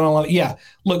 especially let alone? Yeah.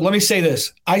 Look, let me say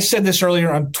this. I said this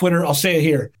earlier on Twitter. I'll say it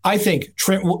here. I think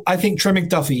Trent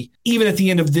McDuffie, even at the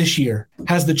end of this year,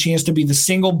 has the chance to be the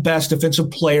single best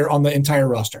defensive player on the entire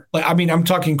roster. I'm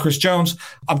talking Chris Jones.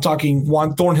 I'm talking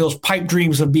Juan Thornhill's pipe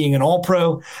dreams of being an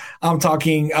All-Pro. I'm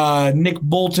talking Nick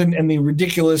Bolton and the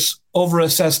ridiculous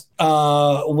overassessed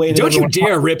way. Don't you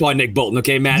dare rip on Nick Bolton,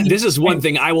 okay, Matt? This is one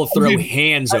thing I will throw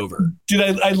hands over. Dude,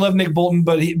 I love Nick Bolton,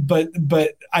 but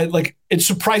I like, it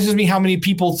surprises me how many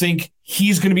people think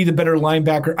he's going to be the better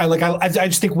linebacker. I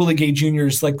just think Willie Gay Jr.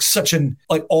 is like such an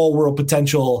all world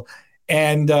potential.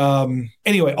 And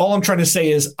anyway, all I'm trying to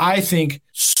say is I think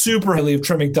super highly of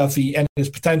Trent McDuffie and his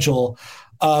potential.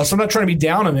 So I'm not trying to be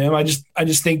down on him. I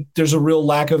just think there's a real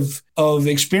lack of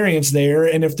experience there.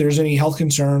 And if there's any health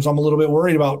concerns, I'm a little bit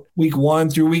worried about week 1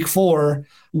 through week 4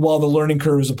 while the learning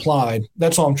curve is applied.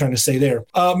 That's all I'm trying to say there.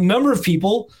 Number of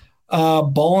people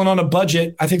balling on a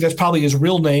budget, I think that's probably his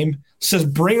real name, says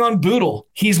bring on Bootle.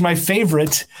 He's my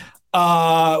favorite.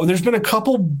 There's been a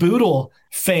couple Bootle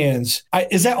fans.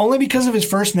 Is that only because of his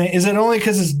first name? Is it only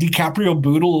because it's DiCaprio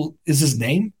Bootle is his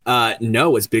name?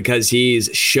 No, it's because he's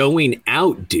showing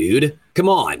out, dude. Come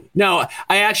on. No,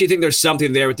 I actually think there's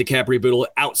something there with DiCaprio Bootle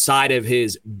outside of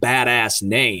his badass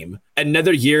name.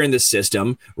 Another year in the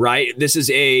system, right? This is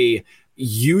a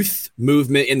youth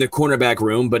movement in the cornerback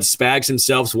room, but Spags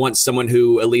himself wants someone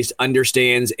who at least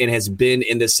understands and has been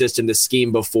in the system, the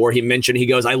scheme before. He mentioned, he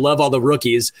goes, I love all the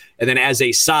rookies. And then as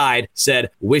a side said,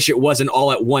 wish it wasn't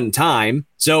all at one time.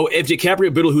 So if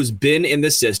DiCaprio Bootle, who's been in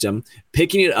the system,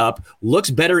 picking it up,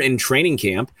 looks better in training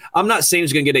camp, I'm not saying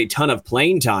he's going to get a ton of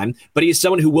playing time, but he's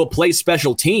someone who will play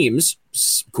special teams,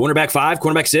 cornerback 5,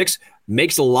 cornerback 6,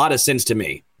 makes a lot of sense to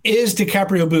me. Is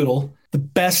DiCaprio Bootle the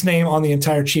best name on the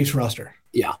entire Chiefs roster?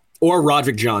 Yeah. Or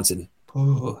Roderick Johnson.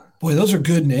 Oh, boy, those are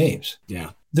good names. Yeah.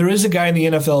 There is a guy in the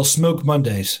NFL, Smoke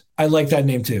Mondays. I like that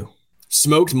name too.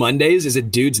 Smoked Mondays is a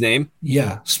dude's name?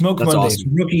 Yeah. Smoke That's Mondays.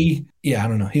 awesome. Rookie. Yeah, I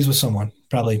don't know. He's with someone.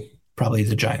 Probably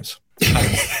the Giants.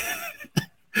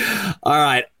 All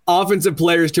right. Offensive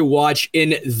players to watch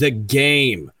in the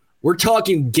game. We're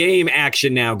talking game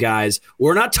action now, guys.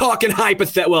 We're not talking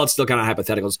well, it's still kind of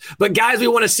hypotheticals. But, guys, we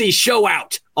want to see show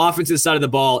out offensive side of the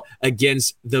ball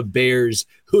against the Bears.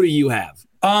 Who do you have?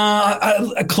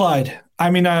 Clyde. I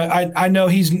mean, I know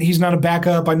he's not a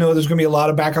backup. I know there's going to be a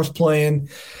lot of backups playing.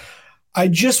 I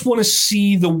just want to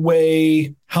see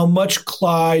how much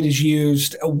Clyde is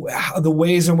used, the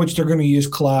ways in which they're going to use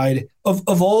Clyde.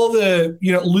 Of all the,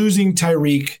 losing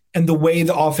Tyreek and the way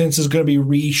the offense is going to be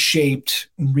reshaped,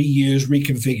 reused,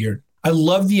 reconfigured. I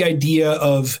love the idea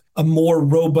of a more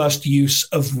robust use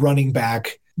of running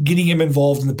back, getting him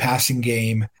involved in the passing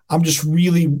game.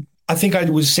 I think I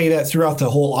would say that throughout the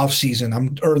whole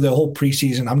offseason or the whole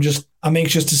preseason. I'm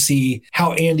anxious to see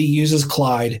how Andy uses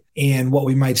Clyde and what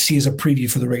we might see as a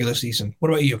preview for the regular season. What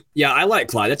about you? Yeah, I like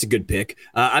Clyde. That's a good pick.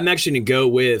 I'm actually going to go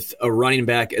with a running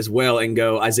back as well and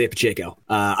go Isaiah Pacheco.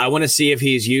 I want to see if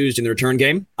he's used in the return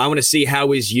game. I want to see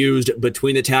how he's used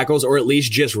between the tackles or at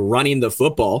least just running the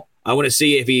football. I want to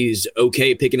see if he's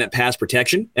okay picking up pass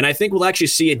protection. And I think we'll actually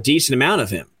see a decent amount of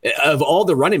him. Of all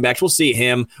the running backs, we'll see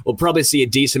him. We'll probably see a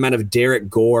decent amount of Derek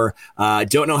Gore.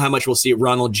 Don't know how much we'll see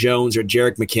Ronald Jones or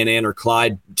Jerick McKinnon or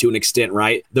Clyde to an extent,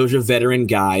 right? Those are veteran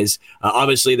guys.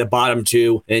 Obviously, the bottom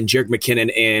two, and Jerick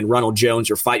McKinnon and Ronald Jones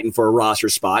are fighting for a roster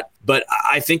spot. But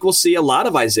I think we'll see a lot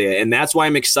of Isaiah. And that's why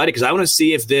I'm excited, because I want to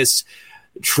see if this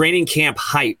training camp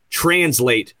hype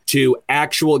translate to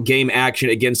actual game action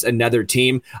against another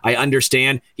team. I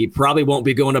understand he probably won't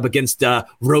be going up against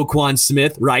Roquan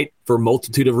Smith, right, for a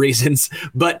multitude of reasons,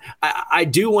 but I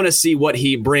do want to see what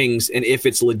he brings and if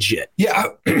it's legit. Yeah,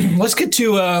 let's get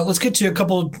to a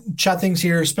couple chat things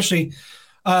here, especially.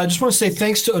 I just want to say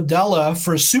thanks to Odella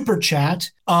for a super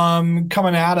chat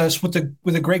coming at us with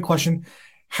a great question.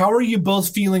 How are you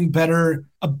both feeling better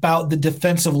about the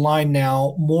defensive line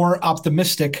now? More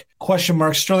optimistic? ?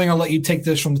 Sterling, I'll let you take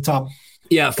this from the top.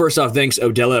 Yeah, first off, thanks,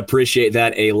 Odella. Appreciate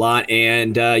that a lot.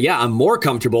 And I'm more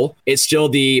comfortable. It's still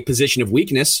the position of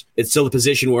weakness. It's still the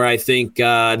position where I think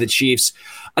the Chiefs,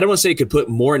 I don't want to say could put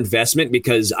more investment,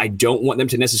 because I don't want them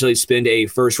to necessarily spend a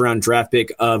first-round draft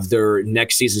pick of their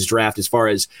next season's draft as far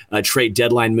as a trade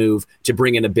deadline move to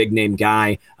bring in a big-name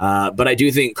guy. But I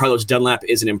do think Carlos Dunlap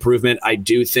is an improvement. I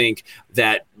do think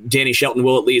that Danny Shelton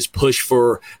will at least push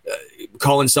for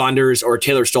Colin Saunders or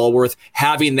Taylor Stallworth.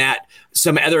 Having that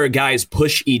some other guys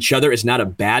push each other is not a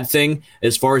bad thing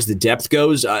as far as the depth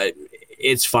goes.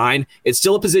 It's fine. It's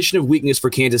still a position of weakness for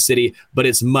Kansas City, but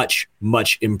it's much,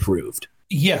 much improved.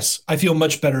 Yes, I feel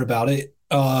much better about it,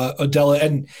 Odella.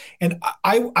 And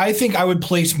I think I would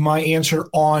place my answer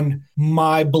on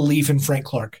my belief in Frank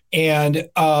Clark. And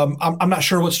I'm not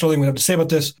sure what Sterling would have to say about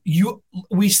this.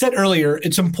 We said earlier,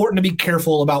 it's important to be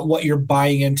careful about what you're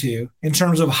buying into in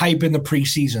terms of hype in the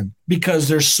preseason, because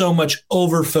there's so much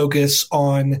over focus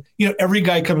on, every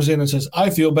guy comes in and says, I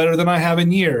feel better than I have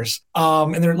in years.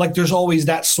 And there's always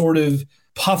that sort of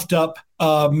puffed up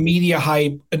media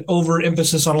hype and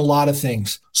overemphasis on a lot of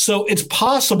things. So it's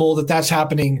possible that that's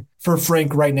happening for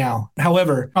Frank right now.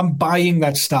 However, I'm buying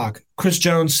that stock. Chris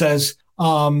Jones says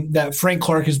that Frank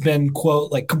Clark has been,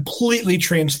 quote, completely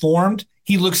transformed.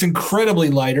 He looks incredibly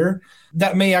lighter.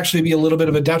 That may actually be a little bit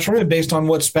of a detriment based on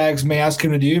what Spags may ask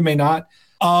him to do, may not.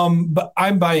 But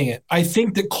I'm buying it. I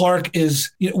think that Clark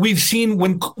is, we've seen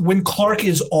when Clark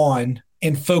is on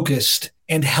and focused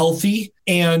and healthy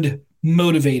and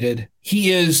motivated,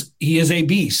 he is a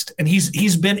beast, and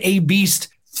he's been a beast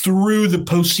through the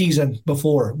postseason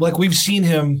before. We've seen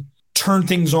him turn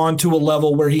things on to a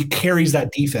level where he carries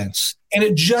that defense, and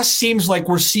it just seems like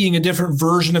we're seeing a different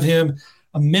version of him,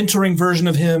 a mentoring version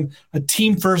of him, a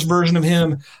team first version of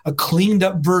him, a cleaned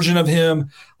up version of him,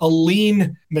 a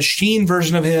lean machine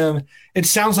version of him. It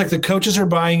sounds like the coaches are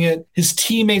buying it, his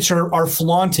teammates are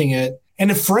flaunting it. And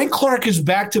if Frank Clark is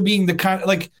back to being the kind,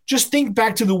 just think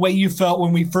back to the way you felt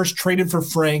when we first traded for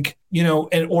Frank,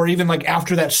 or even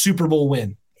after that Super Bowl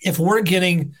win. If we're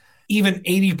getting even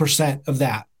 80% of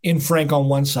that in Frank on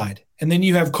one side. And then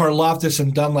you have Karlaftis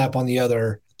and Dunlap on the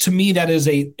other. To me, that is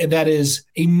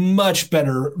a much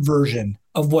better version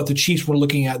of what the Chiefs were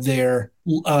looking at there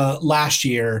last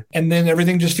year. And then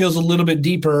everything just feels a little bit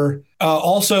deeper,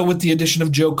 also with the addition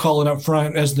of Joe Cullen up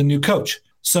front as the new coach.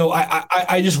 So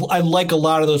I like a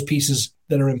lot of those pieces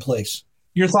that are in place.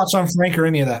 Your thoughts on Frank or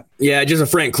any of that? Yeah, just a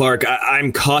Frank Clark.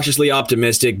 I'm cautiously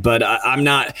optimistic, but I'm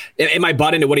not. Am I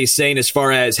bought into what he's saying as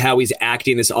far as how he's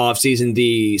acting this offseason,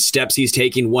 the steps he's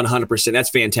taking 100%? That's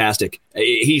fantastic.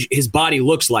 His body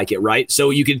looks like it, right? So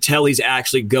you can tell he's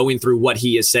actually going through what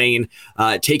he is saying,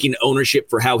 taking ownership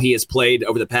for how he has played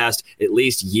over the past at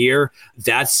least year.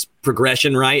 That's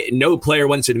progression, right? No player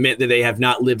wants to admit that they have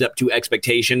not lived up to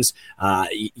expectations.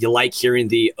 You like hearing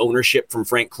the ownership from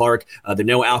Frank Clark, the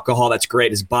no alcohol. That's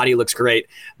great. His body looks great.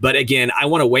 But again, I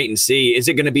want to wait and see. Is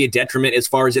it going to be a detriment as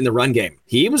far as in the run game?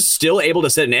 He was still able to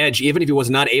set an edge, even if he was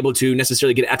not able to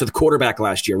necessarily get after the quarterback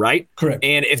last year, right? Correct.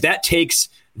 And if that takes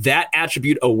that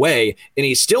attribute away and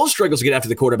he still struggles to get after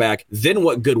the quarterback, then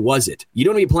what good was it? You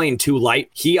don't want to be playing too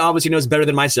light. He obviously knows better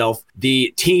than myself.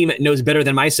 The team knows better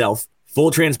than myself.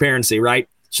 Full transparency, right?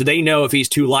 So they know if he's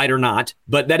too light or not.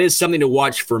 But that is something to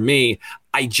watch for me.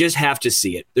 I just have to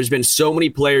see it. There's been so many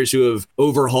players who have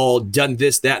overhauled, done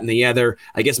this, that, and the other.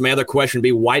 I guess my other question would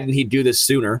be, why didn't he do this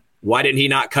sooner? Why didn't he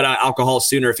not cut out alcohol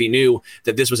sooner if he knew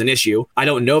that this was an issue? I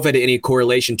don't know if it had any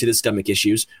correlation to the stomach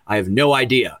issues. I have no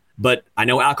idea. But I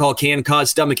know alcohol can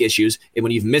cause stomach issues. And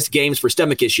when you've missed games for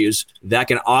stomach issues, that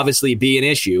can obviously be an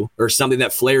issue or something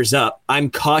that flares up.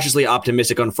 I'm cautiously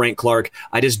optimistic on Frank Clark.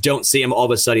 I just don't see him all of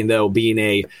a sudden, though, being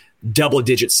a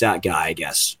double-digit sack guy, I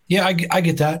guess. Yeah, I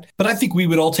get that. But I think we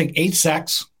would all take 8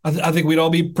 sacks. I think we'd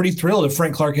all be pretty thrilled if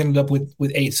Frank Clark ended up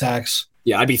with 8 sacks.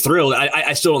 Yeah, I'd be thrilled.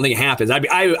 I still don't think it happens.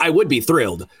 I would be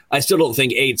thrilled. I still don't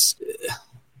think 8's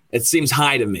 – it seems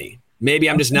high to me. Maybe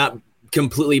I'm just not –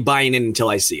 completely buying in until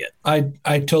I see it.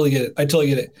 I totally get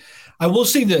it. I will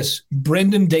say this,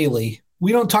 Brendan Daly,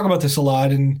 we don't talk about this a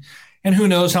lot, and who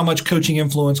knows how much coaching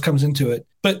influence comes into it,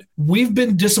 but we've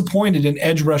been disappointed in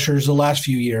edge rushers the last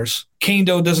few years. Kane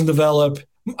Doe doesn't develop.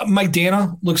 Mike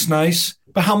Dana looks nice,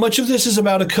 but how much of this is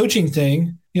about a coaching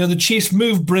thing? You know, the Chiefs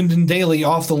moved Brendan Daly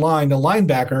off the line to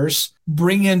linebackers,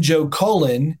 bring in Joe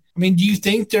Cullen. I mean, do you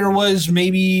think there was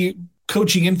maybe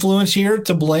coaching influence here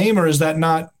to blame, or is that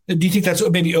not? Do you think that's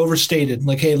maybe overstated?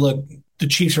 Like, hey, look, the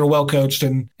Chiefs are well coached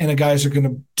and the guys are going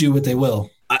to do what they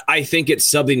will. I think it's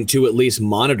something to at least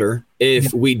monitor.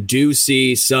 If we do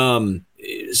see some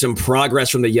progress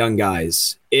from the young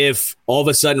guys, if all of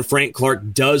a sudden Frank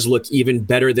Clark does look even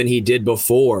better than he did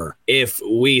before, if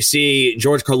we see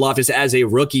George Karlaftis as a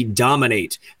rookie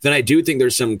dominate, then I do think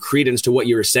there's some credence to what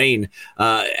you were saying.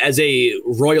 As a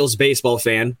Royals baseball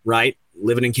fan, right,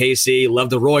 living in KC, love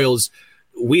the Royals,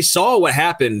 we saw what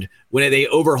happened when they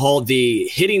overhauled the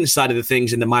hitting side of the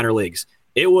things in the minor leagues.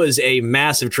 It was a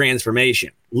massive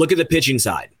transformation. Look at the pitching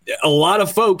side. A lot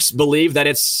of folks believe that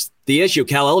it's the issue,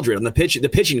 Cal Eldred, on the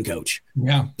pitching coach.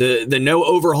 Yeah. The no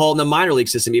overhaul in the minor league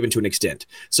system, even to an extent.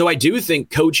 So I do think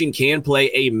coaching can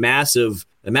play a massive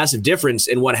difference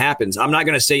in what happens. I'm not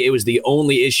going to say it was the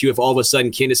only issue if all of a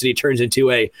sudden Kansas City turns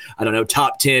into a,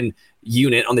 top 10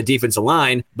 unit on the defensive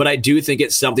line, but I do think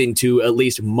it's something to at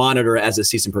least monitor as the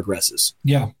season progresses.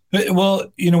 Yeah.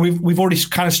 Well, we've already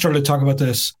kind of started to talk about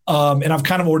this, and I've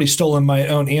kind of already stolen my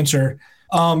own answer.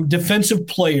 Defensive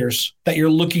players that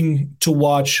you're looking to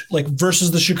watch, like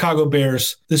versus the Chicago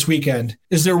Bears this weekend.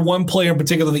 Is there one player in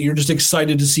particular that you're just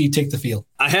excited to see take the field?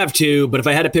 I have two, but if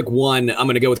I had to pick one, I'm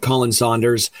going to go with Colin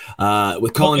Saunders.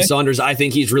 With Colin Saunders, I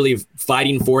think he's really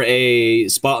fighting for a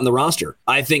spot on the roster.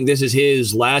 I think this is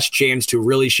his last chance to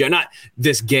really show, not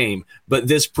this game, but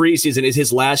this preseason is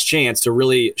his last chance to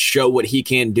really show what he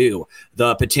can do.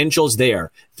 The potential's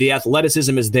there. The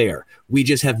athleticism is there. We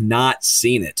just have not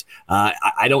seen it.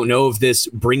 I don't know if this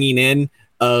bringing in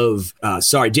of,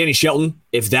 Danny Shelton,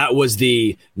 if that was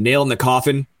the nail in the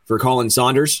coffin for Colin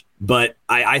Saunders. But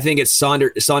I think it's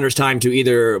Saunders' time to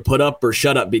either put up or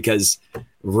shut up, because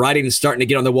writing's starting to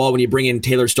get on the wall when you bring in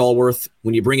Taylor Stallworth,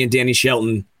 when you bring in Danny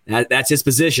Shelton. That's his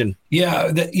position.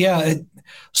 Yeah.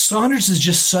 Saunders is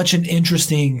just such an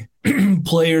interesting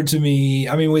player to me.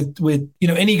 I mean, with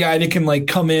any guy that can like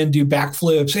come in, do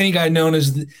backflips, any guy known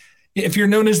as if you're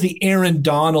known as the Aaron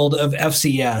Donald of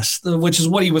FCS, which is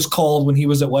what he was called when he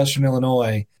was at Western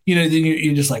Illinois, then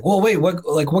you're just like, well, wait,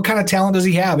 what kind of talent does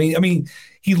he have? I mean,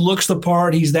 he looks the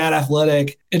part. He's that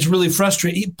athletic. It's really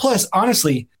frustrating. Plus,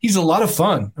 honestly, he's a lot of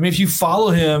fun. I mean, if you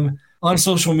follow him on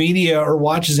social media or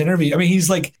watch his interview. I mean,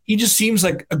 he just seems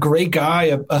like a great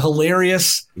guy, a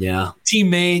hilarious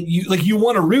teammate. You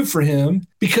want to root for him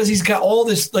because he's got all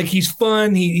this, like, he's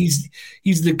fun. He's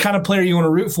the kind of player you want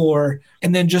to root for.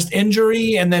 And then just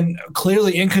injury and then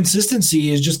clearly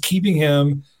inconsistency is just keeping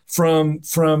him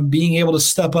from being able to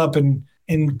step up and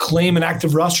claim an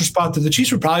active roster spot that the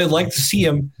Chiefs would probably like to see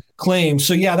him claim.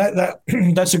 So yeah,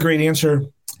 that's a great answer.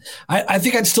 I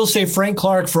think I'd still say Frank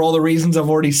Clark for all the reasons I've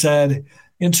already said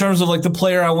in terms of like the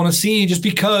player I want to see, just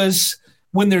because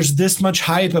when there's this much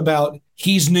hype about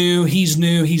he's new,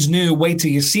 wait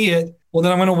till you see it. Well,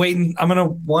 then I'm going to wait and I'm going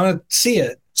to want to see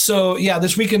it. So yeah,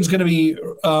 this weekend's going to be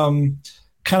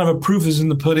kind of a proof is in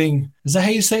the pudding. Is that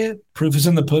how you say it? Proof is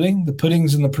in the pudding? The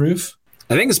pudding's in the proof?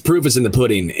 I think it's proof is in the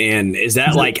pudding. And is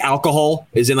that like alcohol?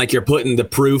 Is in like you're putting the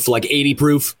proof, like 80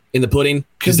 proof in the pudding?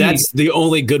 Because that's the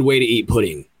only good way to eat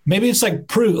pudding. Maybe it's like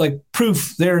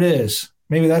proof. There it is.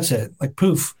 Maybe that's it. Like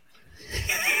poof.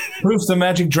 Proof the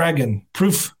magic dragon.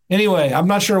 Proof. Anyway, I'm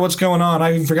not sure what's going on.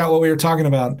 I even forgot what we were talking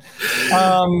about.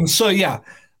 So yeah.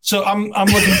 So I'm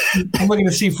looking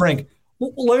to see Frank.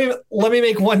 Let me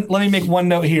make one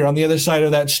note here on the other side of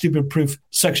that stupid proof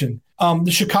section.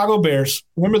 The Chicago Bears.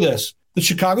 Remember this. The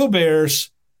Chicago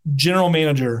Bears general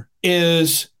manager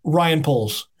is Ryan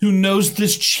Poles, who knows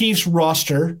this Chiefs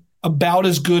roster about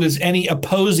as good as any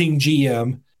opposing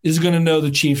GM is going to know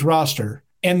the Chiefs roster.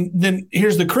 And then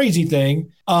here's the crazy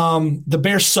thing. The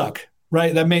Bears suck,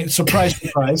 right? That may surprise.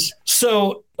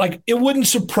 So like, it wouldn't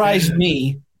surprise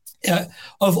me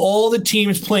of all the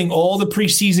teams playing all the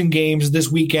preseason games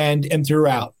this weekend and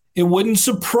throughout, it wouldn't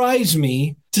surprise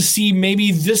me to see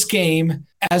maybe this game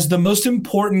as the most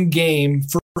important game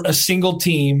for a single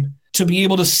team to be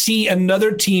able to see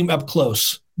another team up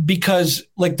close. Because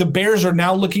like the Bears are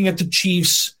now looking at the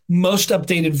Chiefs' most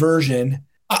updated version.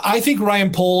 I think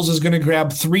Ryan Poles is going to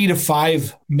grab 3 to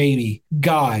 5 maybe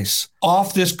guys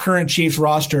off this current Chiefs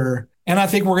roster. And I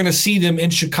think we're going to see them in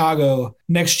Chicago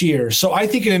next year. So I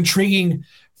think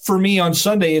for me on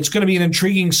Sunday, it's going to be an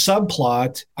intriguing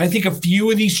subplot. I think a few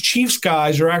of these Chiefs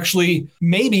guys are actually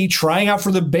maybe trying out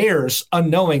for the Bears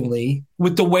unknowingly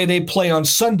with the way they play on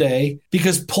Sunday,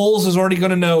 because Poles is already going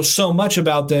to know so much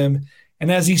about them.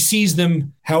 And as he sees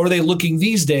them, how are they looking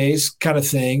these days kind of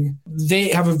thing, they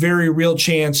have a very real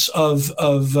chance of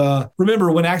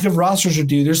remember, when active rosters are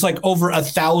due, there's like over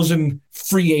 1,000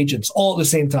 free agents all at the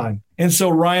same time. And so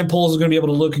Ryan Poles is going to be able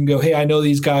to look and go, hey, I know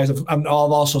these guys. I've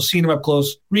also seen them up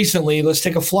close recently. Let's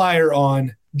take a flyer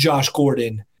on Josh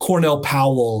Gordon, Cornell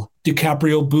Powell,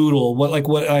 DiCaprio Bootle,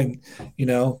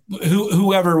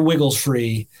 whoever wiggles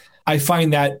free. I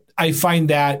find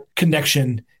that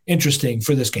connection interesting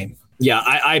for this game. Yeah,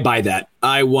 I buy that.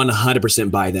 I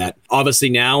 100% buy that. Obviously,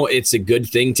 now it's a good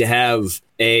thing to have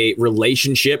a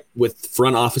relationship with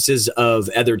front offices of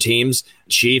other teams.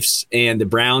 Chiefs and the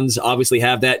Browns obviously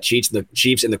have that. Chiefs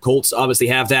and the Colts obviously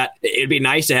have that. It'd be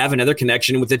nice to have another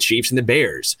connection with the Chiefs and the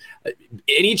Bears.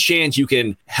 Any chance you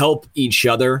can help each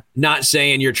other, not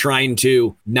saying you're trying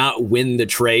to not win the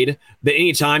trade, but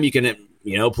anytime you can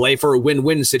play for a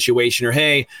win-win situation, or,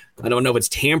 hey, I don't know if it's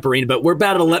tampering, but we're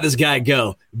about to let this guy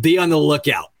go. Be on the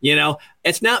lookout.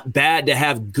 It's not bad to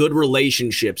have good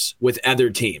relationships with other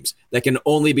teams that can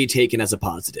only be taken as a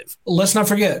positive. Let's not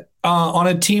forget, on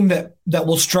a team that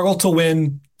will struggle to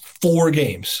win 4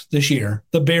 games this year,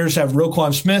 the Bears have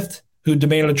Roquan Smith, who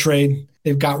demanded a trade.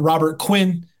 They've got Robert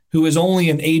Quinn, who is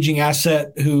only an aging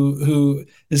asset, who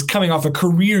is coming off a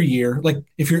career year. Like,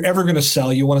 if you're ever going to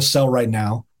sell, you want to sell right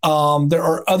now. There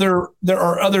are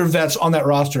other vets on that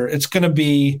roster. It's going to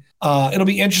be it'll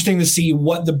be interesting to see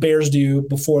what the Bears do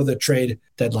before the trade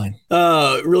deadline.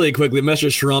 Really quickly, Mr.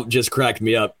 Shrump just cracked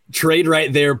me up. Trade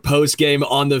right there, post game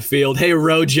on the field. Hey,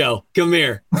 Rojo, come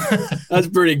here. That's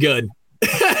pretty good.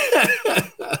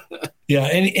 Yeah,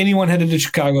 anyone headed to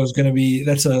Chicago is going to be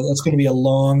that's going to be a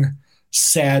long,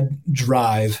 sad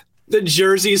drive. The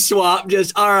jersey swap,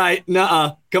 just all right.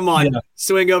 Come on,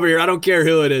 swing over here. I don't care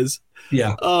who it is.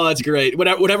 Yeah. Oh, that's great.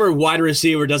 Whatever wide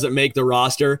receiver doesn't make the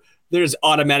roster, there's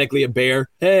automatically a Bear.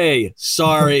 Hey,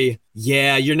 sorry.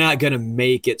 Yeah, you're not going to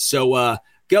make it. So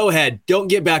go ahead. Don't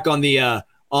get back on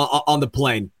the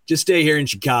plane. Just stay here in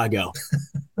Chicago.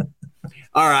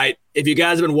 All right. If you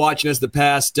guys have been watching us the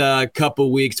past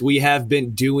couple weeks, we have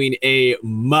been doing a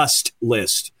must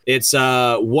list. It's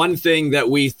one thing that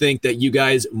we think that you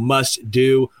guys must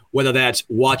do, whether that's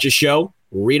watch a show,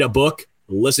 read a book,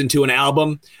 listen to an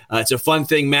album. It's a fun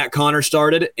thing Matt Connor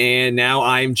started, and now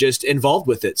I'm just involved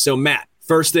with it. So, Matt,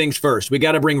 first things first, we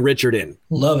got to bring Richard in.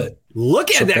 Love it. Look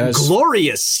at that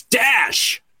glorious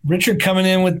stash. Richard coming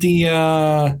in with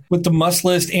the must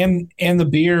list and the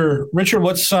beer. Richard,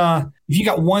 what's if you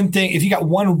got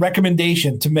one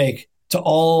recommendation to make to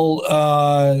all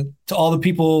the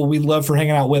people we love for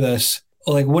hanging out with us,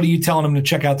 like what are you telling them to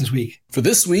check out this week? For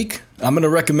this week, I'm going to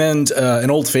recommend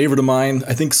an old favorite of mine.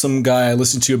 I think some guy I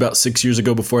listened to about 6 years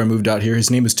ago before I moved out here.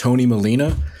 His name is Tony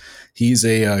Molina. He's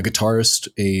a guitarist,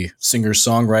 a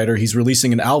singer-songwriter. He's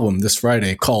releasing an album this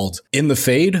Friday called In the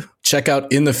Fade. Check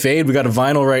out In the Fade. We got a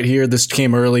vinyl right here. This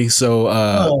came early,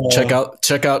 so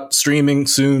check out streaming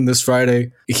soon this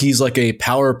Friday. He's like a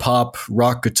power pop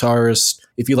rock guitarist.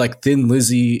 If you like Thin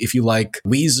Lizzy, if you like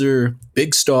Weezer,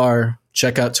 Big Star,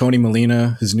 check out Tony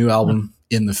Molina, his new album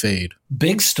In the Fade.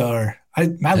 Big Star. I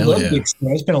love Big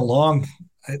Star. It's been a long.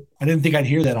 I didn't think I'd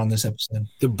hear that on this episode.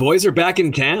 The boys are back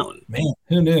in town. Man,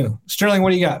 who knew? Sterling, what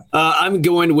do you got? I'm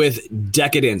going with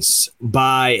Decadence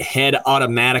by Head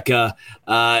Automatica.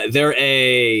 They're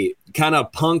a kind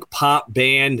of punk pop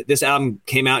band. This album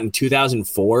came out in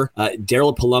 2004.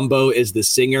 Daryl Palumbo is the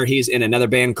singer. He's in another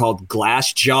band called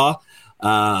Glassjaw.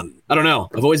 I don't know.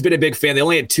 I've always been a big fan. They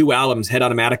only had 2 albums, Head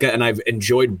Automatica, and I've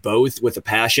enjoyed both with a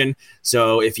passion.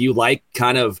 So if you like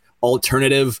kind of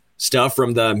alternative stuff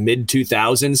from the mid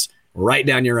 2000s, right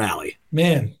down your alley.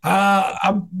 Man,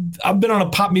 I've been on a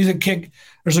pop music kick.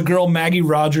 There's a girl, Maggie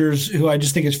Rogers, who I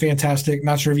just think is fantastic.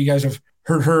 Not sure if you guys have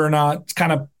heard her or not. It's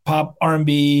kind of pop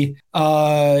R&B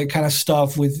kind of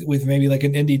stuff with maybe like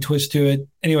an indie twist to it.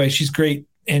 Anyway, she's great.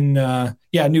 And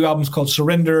new album's called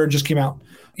Surrender, just came out.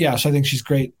 Yeah, so I think she's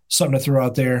great. Something to throw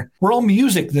out there. We're all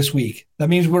music this week. That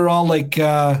means we're all like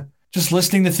just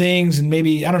listening to things and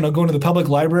maybe, I don't know, going to the public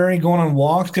library, going on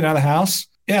walks, getting out of the house.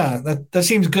 Yeah, that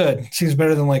seems good. Seems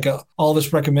better than like all of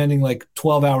us recommending like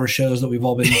 12-hour shows that we've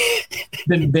all been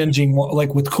binging,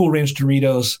 like with Cool Ranch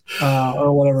Doritos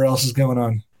or whatever else is going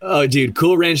on. Oh, dude,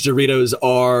 Cool Ranch Doritos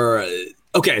are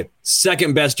okay.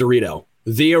 Second best Dorito.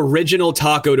 The original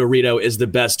taco Dorito is the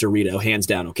best Dorito, hands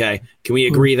down. Okay, can we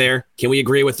agree there? Can we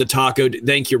agree with the taco?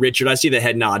 Thank you, Richard. I see the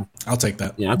head nod. I'll take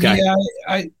that. Yeah. Okay.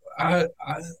 Yeah,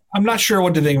 I'm not sure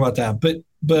what to think about that,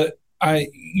 but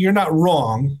you're not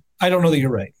wrong. I don't know that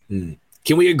you're right.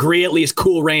 Can we agree at least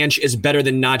Cool Ranch is better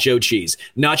than nacho cheese?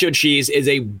 Nacho cheese is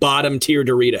a bottom tier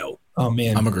Dorito. Oh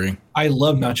man, I'm agreeing. I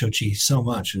love nacho cheese so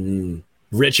much.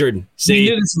 Richard, see,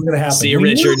 this is going to happen. See,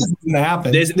 Richard,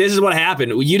 this is what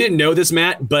happened. You didn't know this,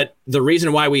 Matt, but the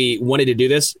reason why we wanted to do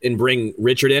this and bring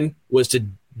Richard in was to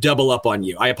double up on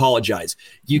you. I apologize.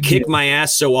 You kick my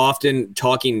ass so often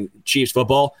talking Chiefs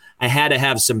football. I had to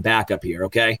have some backup here,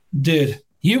 okay? Dude,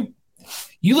 you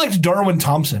liked Darwin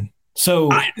Thompson.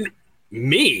 So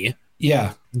me?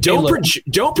 Yeah.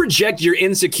 Don't project your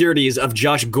insecurities of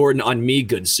Josh Gordon on me,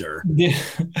 good sir. Yeah.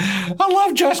 I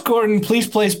love Josh Gordon. Please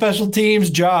play special teams.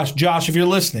 Josh, if you're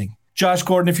listening. Josh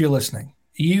Gordon, if you're listening.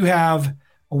 You have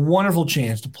a wonderful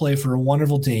chance to play for a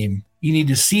wonderful team. You need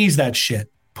to seize that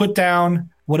shit. Put down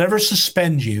whatever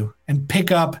suspends you and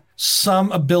pick up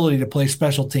some ability to play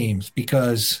special teams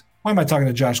because why am I talking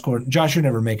to Josh Gordon? Josh, you're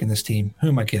never making this team. Who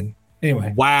am I kidding?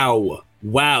 Anyway. Wow.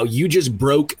 You just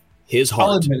broke his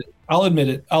heart. I'll admit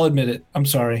it. I'm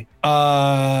sorry.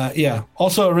 Yeah.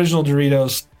 Also, original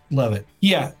Doritos. Love it.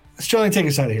 Yeah. Sterling, take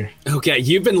us out of here. Okay.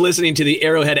 You've been listening to the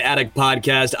Arrowhead Addict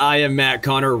podcast. I am Matt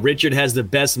Connor. Richard has the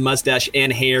best mustache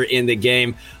and hair in the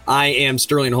game. I am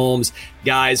Sterling Holmes.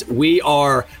 Guys, we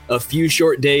are a few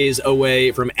short days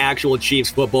away from actual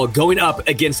Chiefs football going up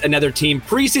against another team.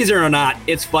 Preseason or not,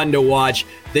 it's fun to watch.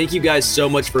 Thank you guys so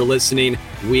much for listening.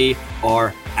 We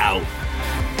are out.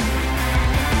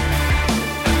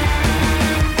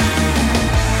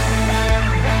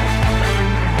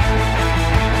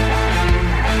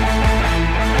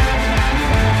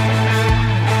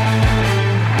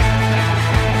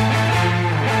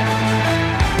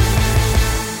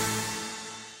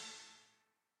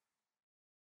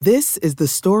 This is the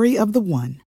story of the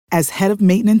one. As head of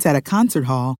maintenance at a concert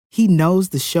hall, he knows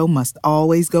the show must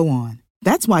always go on.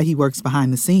 That's why he works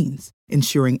behind the scenes,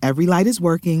 ensuring every light is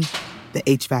working, the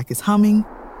HVAC is humming,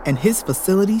 and his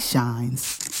facility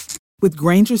shines. With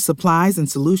Grainger's supplies and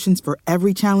solutions for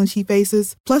every challenge he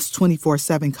faces, plus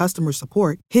 24/7 customer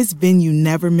support, his venue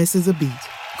never misses a beat.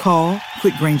 Call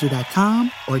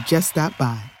quickgrainger.com or just stop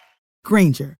by.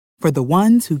 Grainger, for the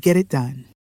ones who get it done.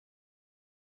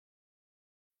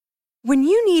 When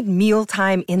you need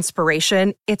mealtime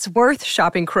inspiration, it's worth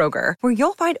shopping Kroger, where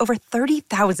you'll find over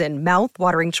 30,000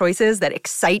 mouth-watering choices that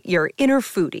excite your inner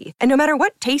foodie. And no matter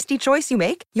what tasty choice you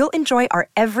make, you'll enjoy our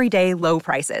everyday low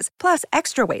prices, plus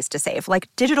extra ways to save, like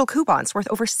digital coupons worth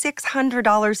over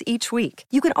 $600 each week.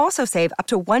 You can also save up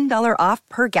to $1 off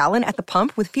per gallon at the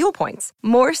pump with fuel points.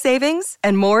 More savings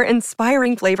and more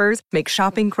inspiring flavors make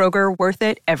shopping Kroger worth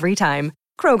it every time.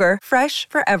 Kroger, fresh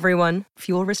for everyone.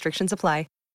 Fuel restrictions apply.